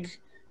pretty big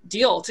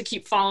deal to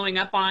keep following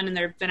up on, and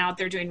they've been out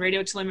there doing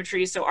radio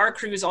telemetry. So our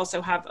crews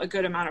also have a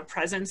good amount of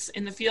presence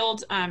in the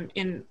field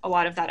in a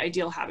lot of that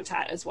ideal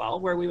habitat as well,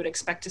 where we would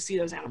expect to see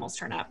those animals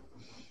turn up.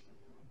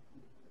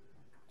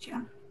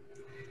 Yeah.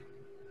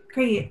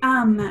 Great.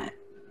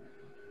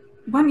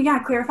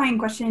 Clarifying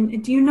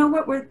question. Do you know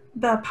what were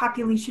the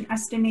population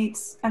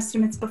estimates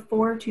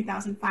before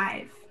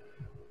 2005?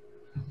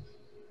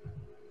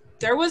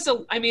 There was a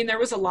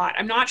lot.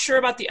 I'm not sure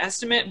about the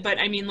estimate, but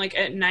I mean, like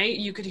at night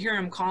you could hear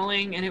them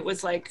calling, and it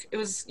was,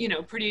 you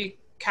know, pretty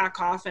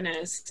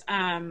cacophonous.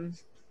 But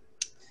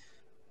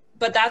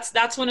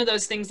that's one of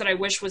those things that I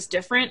wish was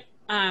different,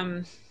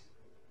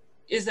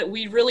 is that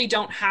we really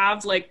don't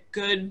have like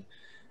good,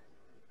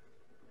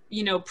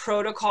 you know,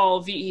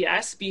 protocol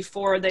VES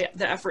before the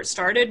effort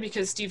started,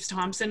 because Steve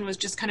Thompson was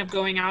just kind of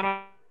going out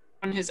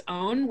on his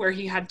own, where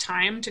he had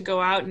time to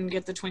go out and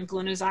get the twinkle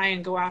in his eye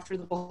and go after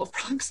the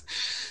bullfrogs.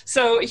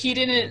 So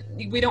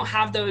we don't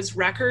have those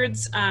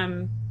records.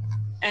 And,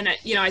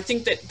 you know, I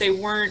think that they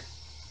weren't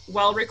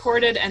well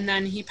recorded, and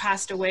then he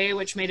passed away,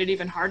 which made it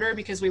even harder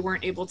because we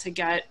weren't able to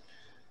get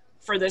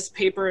for this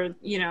paper,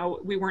 you know,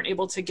 we weren't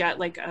able to get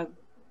like a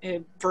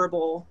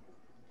verbal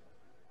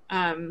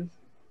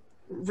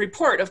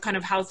report of kind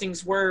of how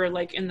things were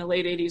like in the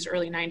late 80s,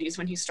 early 90s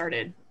when he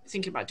started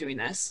thinking about doing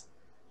this.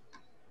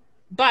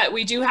 But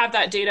we do have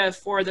that data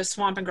for the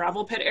swamp and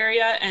gravel pit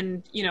area,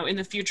 and you know, in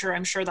the future,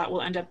 I'm sure that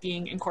will end up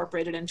being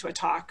incorporated into a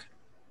talk.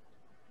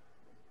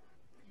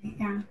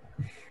 Yeah,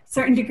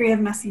 certain degree of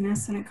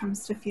messiness when it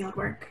comes to field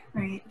work,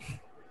 right?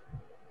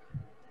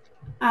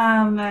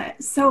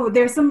 So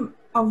there's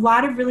a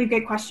lot of really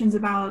great questions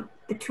about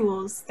the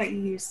tools that you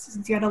use,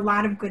 since you had a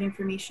lot of good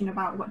information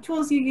about what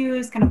tools you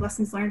use, kind of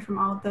lessons learned from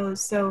all of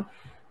those. So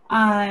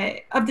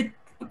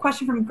a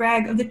question from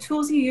Greg, of the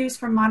tools you use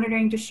for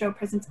monitoring to show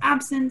presence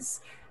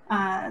absence,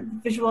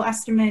 visual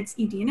estimates,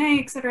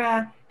 eDNA,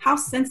 etc., how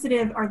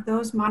sensitive are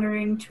those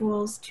monitoring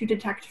tools to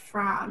detect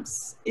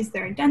frogs? Is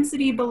there a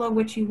density below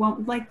which you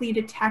won't likely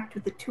detect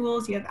with the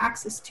tools you have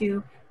access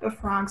to if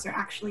frogs are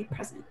actually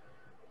present?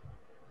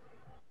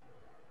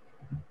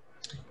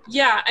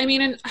 Yeah, I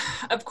mean, and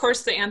of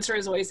course the answer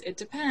is always, it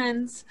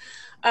depends.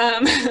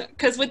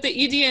 Because with the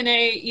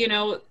eDNA, you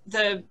know,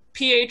 the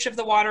pH of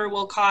the water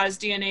will cause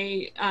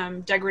DNA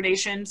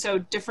degradation. So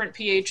different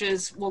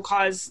pHs will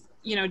cause,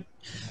 you know,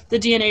 the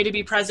DNA to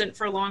be present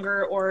for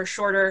longer or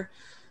shorter.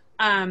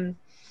 But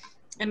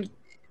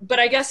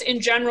I guess in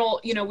general,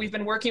 you know, we've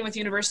been working with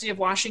University of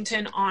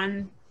Washington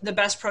on the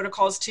best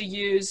protocols to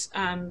use,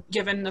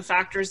 given the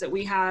factors that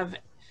we have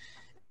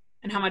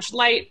and how much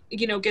light,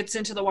 you know, gets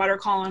into the water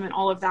column and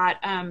all of that.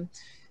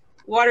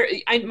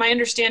 My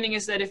understanding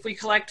is that if we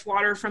collect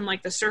water from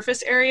like the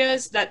surface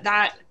areas,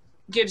 that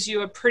gives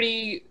you a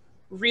pretty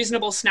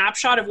reasonable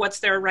snapshot of what's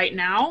there right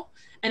now.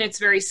 And it's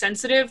very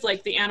sensitive,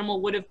 like the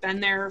animal would have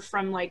been there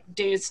from like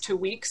days to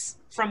weeks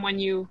from when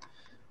you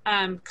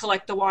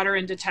collect the water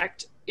and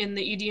detect in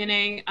the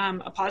eDNA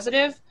a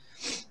positive.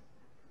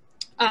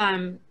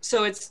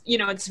 So it's, you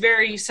know, it's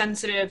very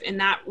sensitive in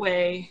that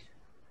way.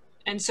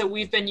 And so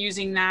we've been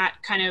using that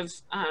kind of,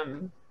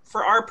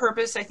 for our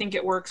purpose, I think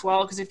it works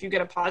well, because if you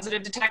get a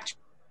positive detector,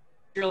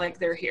 you're like,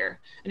 they're here.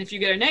 And if you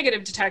get a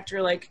negative detector,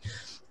 you're like,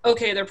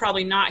 okay, they're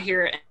probably not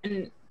here.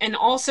 And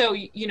also,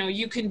 you know,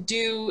 you can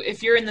do,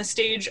 if you're in the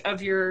stage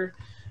of your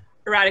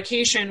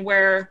eradication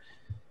where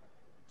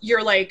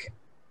you're like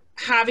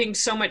having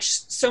so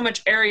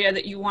much area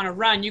that you want to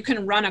run, you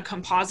can run a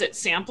composite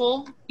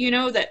sample, you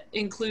know, that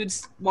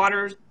includes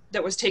water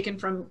that was taken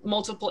from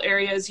multiple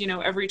areas, you know,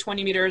 every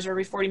 20 meters or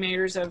every 40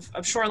 meters of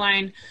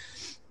shoreline,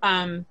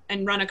 and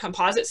run a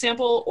composite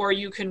sample, or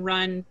you can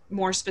run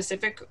more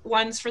specific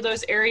ones for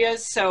those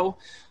areas. So,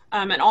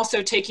 and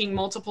also taking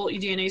multiple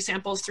eDNA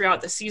samples throughout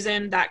the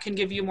season, that can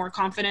give you more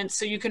confidence.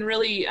 So you can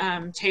really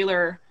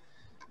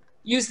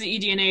use the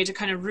eDNA to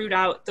kind of root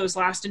out those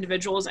last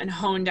individuals and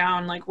hone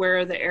down like where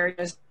are the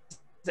areas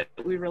that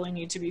we really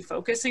need to be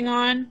focusing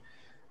on.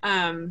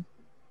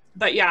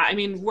 But yeah, I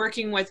mean,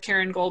 working with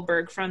Karen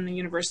Goldberg from the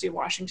University of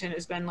Washington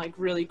has been like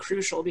really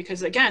crucial,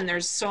 because again,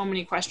 there's so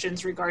many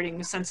questions regarding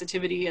the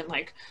sensitivity and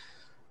like,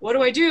 what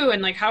do I do?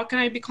 And like, how can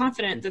I be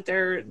confident that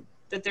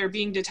they're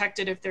being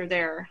detected if they're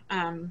there?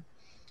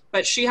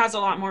 But she has a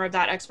lot more of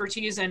that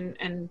expertise,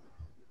 and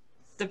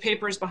the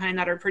papers behind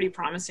that are pretty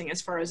promising as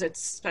far as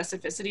its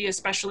specificity,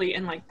 especially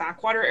in like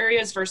backwater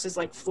areas versus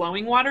like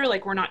flowing water.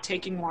 Like we're not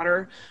taking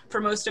water for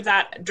most of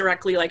that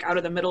directly like out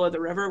of the middle of the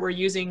river. We're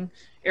using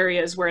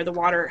areas where the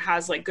water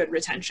has like good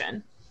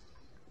retention.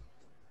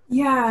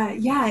 Yeah,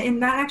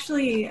 and that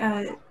actually,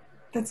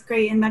 that's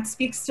great. And that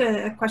speaks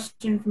to a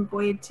question from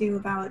Boyd too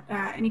about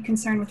any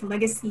concern with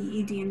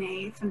legacy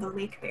eDNA from the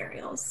lake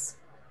burials.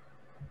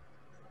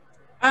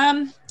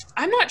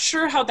 I'm not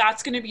sure how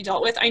that's going to be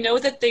dealt with. I know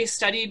that they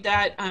studied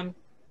that.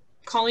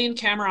 Colleen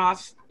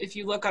Kameroff, if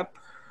you look up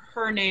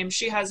her name,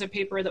 she has a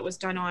paper that was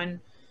done on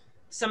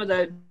some of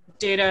the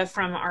data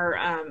from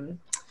our,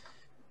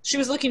 she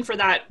was looking for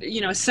that,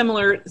 you know, a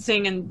similar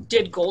thing, and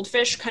did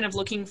goldfish, kind of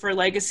looking for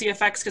legacy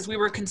effects, because we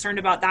were concerned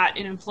about that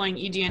in employing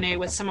eDNA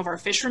with some of our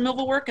fish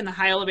removal work in the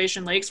high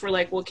elevation lakes. We're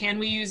like, well, can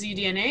we use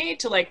eDNA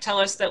to like tell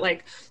us that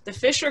like the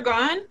fish are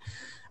gone?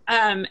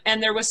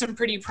 And there was some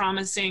pretty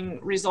promising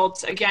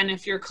results. Again,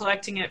 if you're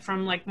collecting it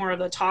from like more of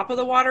the top of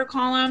the water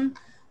column,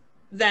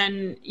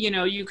 then, you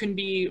know, you can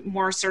be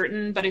more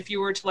certain. But if you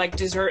were to like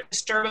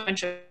disturb a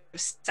bunch of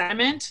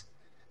sediment,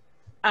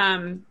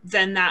 then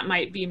that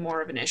might be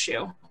more of an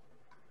issue.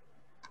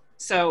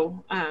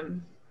 So,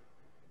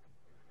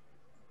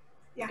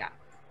 yeah.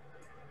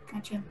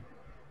 Gotcha.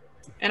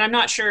 And I'm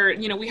not sure,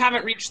 you know, we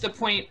haven't reached the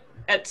point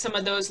at some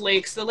of those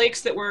lakes. The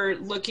lakes that we're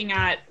looking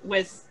at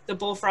with the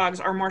bullfrogs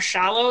are more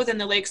shallow than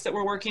the lakes that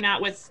we're working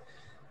at with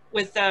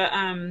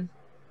the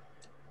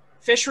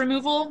fish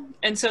removal.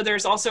 And so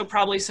there's also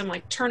probably some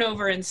like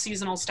turnover and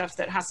seasonal stuff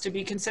that has to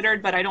be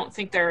considered, but I don't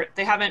think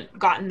they haven't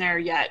gotten there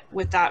yet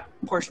with that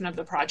portion of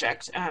the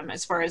project.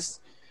 As far as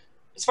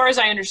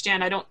I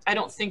understand, I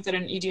don't think that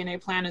an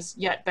eDNA plan has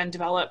yet been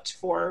developed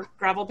for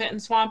gravel pit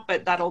and swamp,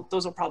 but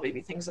those will probably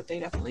be things that they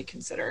definitely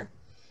consider.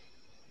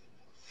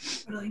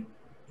 Totally.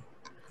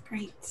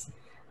 Great.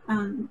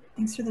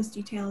 Thanks for those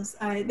details.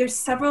 There's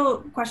several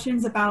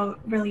questions about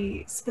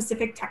really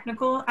specific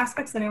technical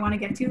aspects that I want to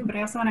get to, but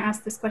I also want to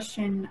ask this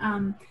question.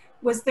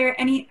 Was there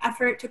any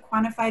effort to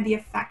quantify the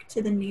effect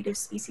to the native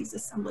species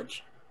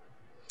assemblage?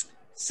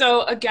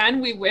 So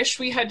again, we wish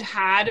we had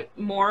had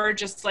more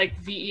just like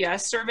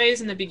VES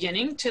surveys in the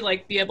beginning to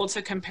like be able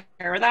to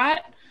compare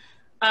that.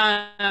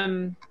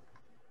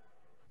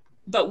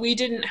 But we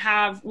didn't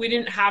have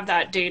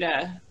that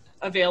data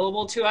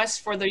available to us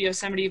for the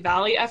Yosemite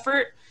Valley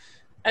effort.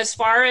 As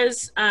far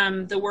as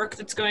the work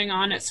that's going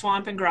on at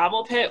Swamp and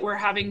Gravel Pit, we're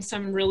having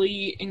some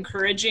really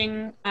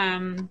encouraging,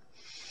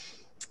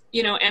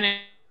 you know,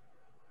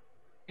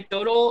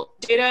 anecdotal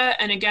data.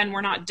 And again, we're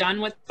not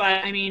done with,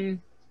 but I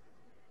mean,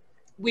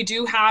 we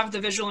do have the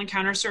visual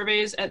encounter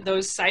surveys at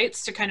those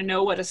sites to kind of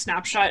know what a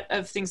snapshot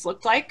of things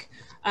looked like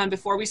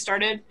before we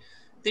started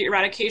the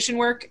eradication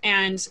work,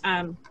 and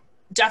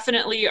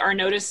definitely are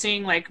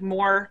noticing like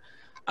more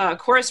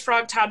chorus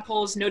frog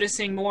tadpoles,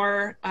 noticing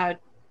more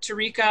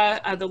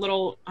Tarika, the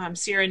little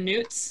Sierra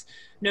newts,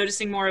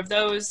 noticing more of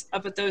those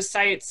up at those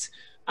sites.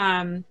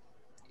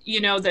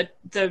 You know,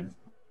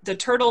 the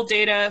turtle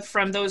data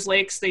from those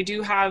lakes, they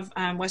do have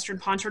Western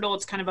pond turtle.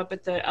 It's kind of up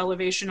at the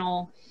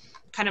elevational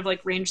kind of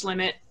like range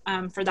limit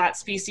for that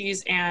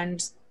species.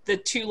 And the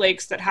two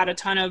lakes that had a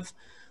ton of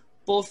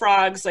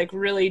bullfrogs like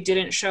really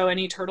didn't show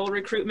any turtle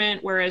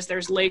recruitment, whereas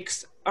there's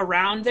lakes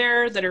around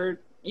there that are,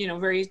 you know,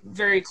 very,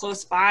 very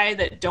close by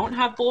that don't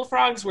have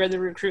bullfrogs where the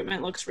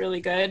recruitment looks really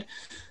good.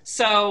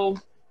 So,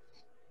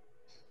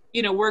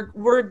 you know,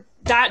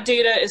 that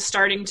data is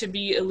starting to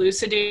be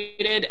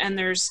elucidated, and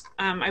there's,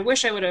 I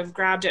wish I would have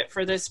grabbed it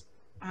for this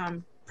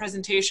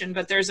presentation,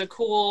 but there's a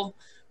cool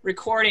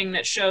recording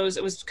that shows,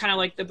 it was kind of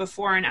like the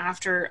before and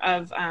after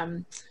of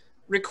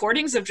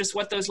recordings of just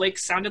what those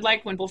lakes sounded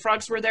like when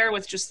bullfrogs were there,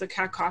 with just the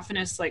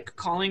cacophonous like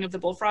calling of the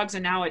bullfrogs,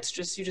 and now it's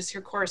just, you just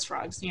hear chorus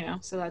frogs, you know.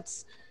 So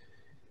that's,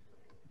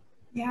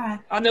 yeah,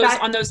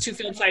 on those two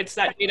field sites,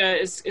 that data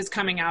is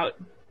coming out.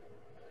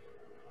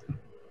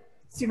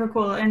 Super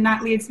cool. And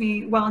that leads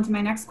me well into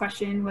my next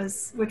question,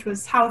 which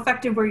was how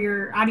effective were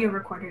your audio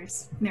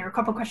recorders? And there are a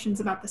couple questions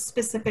about the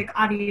specific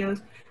audio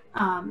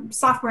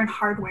software and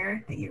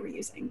hardware that you were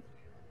using.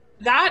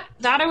 That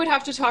I would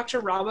have to talk to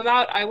Rob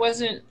about. I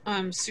wasn't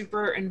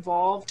super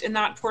involved in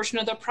that portion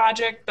of the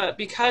project, but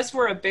because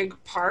we're a big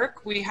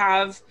park, we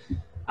have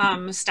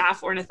a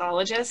staff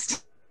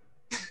ornithologist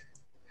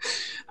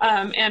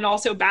and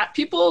also bat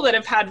people that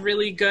have had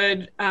really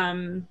good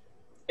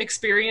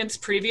experience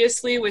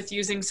previously with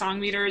using song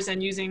meters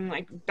and using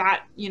like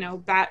bat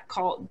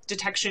call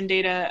detection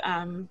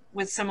data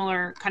with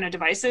similar kind of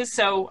devices.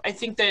 So I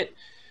think that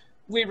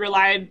we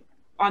relied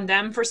on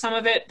them for some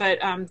of it, but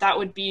that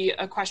would be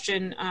a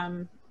question.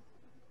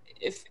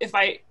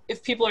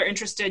 If people are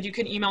interested, you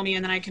can email me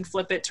and then I can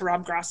flip it to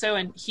Rob Grasso,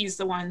 and he's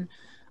the one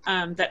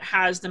that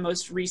has the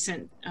most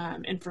recent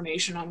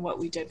information on what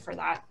we did for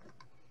that.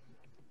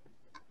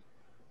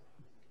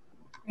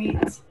 Great.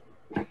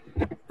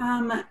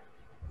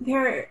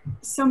 There are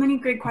so many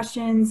great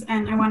questions,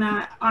 and I want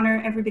to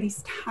honor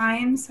everybody's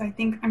time, so I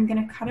think I'm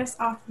going to cut us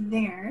off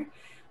there.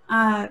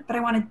 But I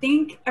want to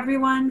thank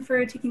everyone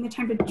for taking the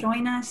time to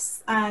join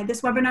us.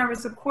 This webinar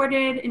was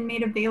recorded and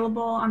made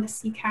available on the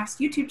CCAST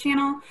YouTube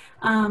channel.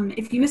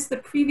 If you missed the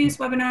previous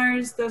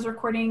webinars, those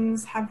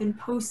recordings have been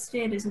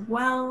posted as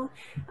well.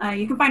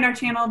 You can find our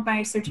channel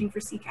by searching for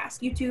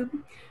CCAST YouTube.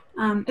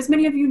 As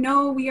many of you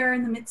know, we are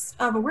in the midst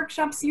of a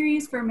workshop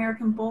series for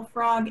American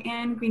bullfrog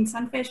and green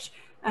sunfish,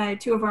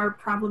 two of our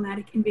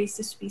problematic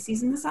invasive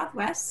species in the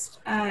Southwest.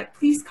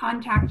 Please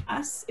contact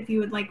us if you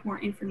would like more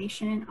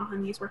information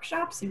on these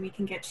workshops, and we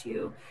can get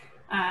you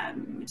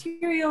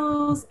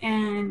materials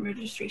and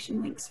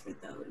registration links for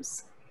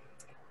those.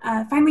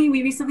 Finally,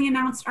 we recently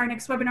announced our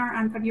next webinar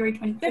on February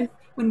 25th,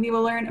 when we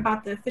will learn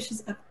about the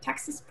Fishes of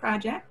Texas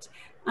project.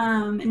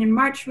 And in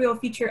March, we will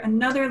feature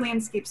another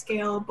landscape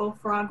scale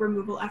bullfrog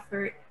removal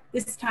effort,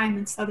 this time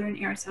in southern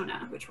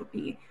Arizona, which will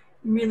be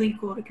really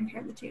cool to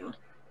compare the two.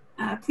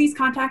 Please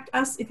contact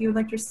us if you would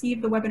like to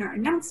receive the webinar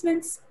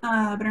announcements,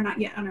 but are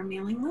not yet on our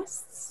mailing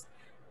lists.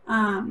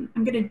 I'm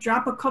going to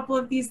drop a couple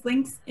of these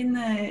links in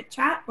the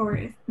chat, or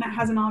if Matt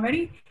hasn't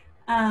already.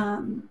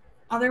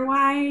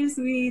 Otherwise,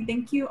 we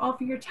thank you all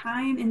for your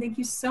time, and thank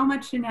you so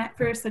much, Ninette,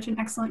 for such an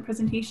excellent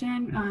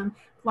presentation.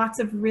 Lots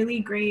of really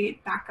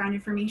great background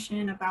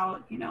information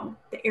about, you know,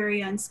 the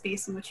area and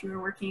space in which you were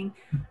working.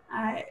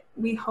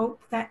 We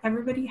hope that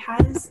everybody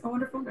has a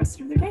wonderful rest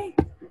of their day.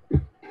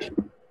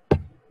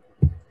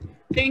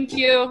 Thank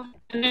you.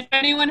 And if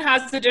anyone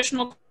has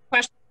additional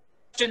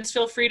questions,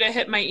 feel free to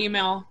hit my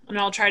email, and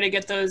I'll try to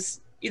get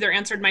those either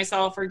answered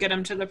myself or get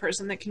them to the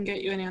person that can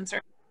get you an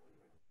answer.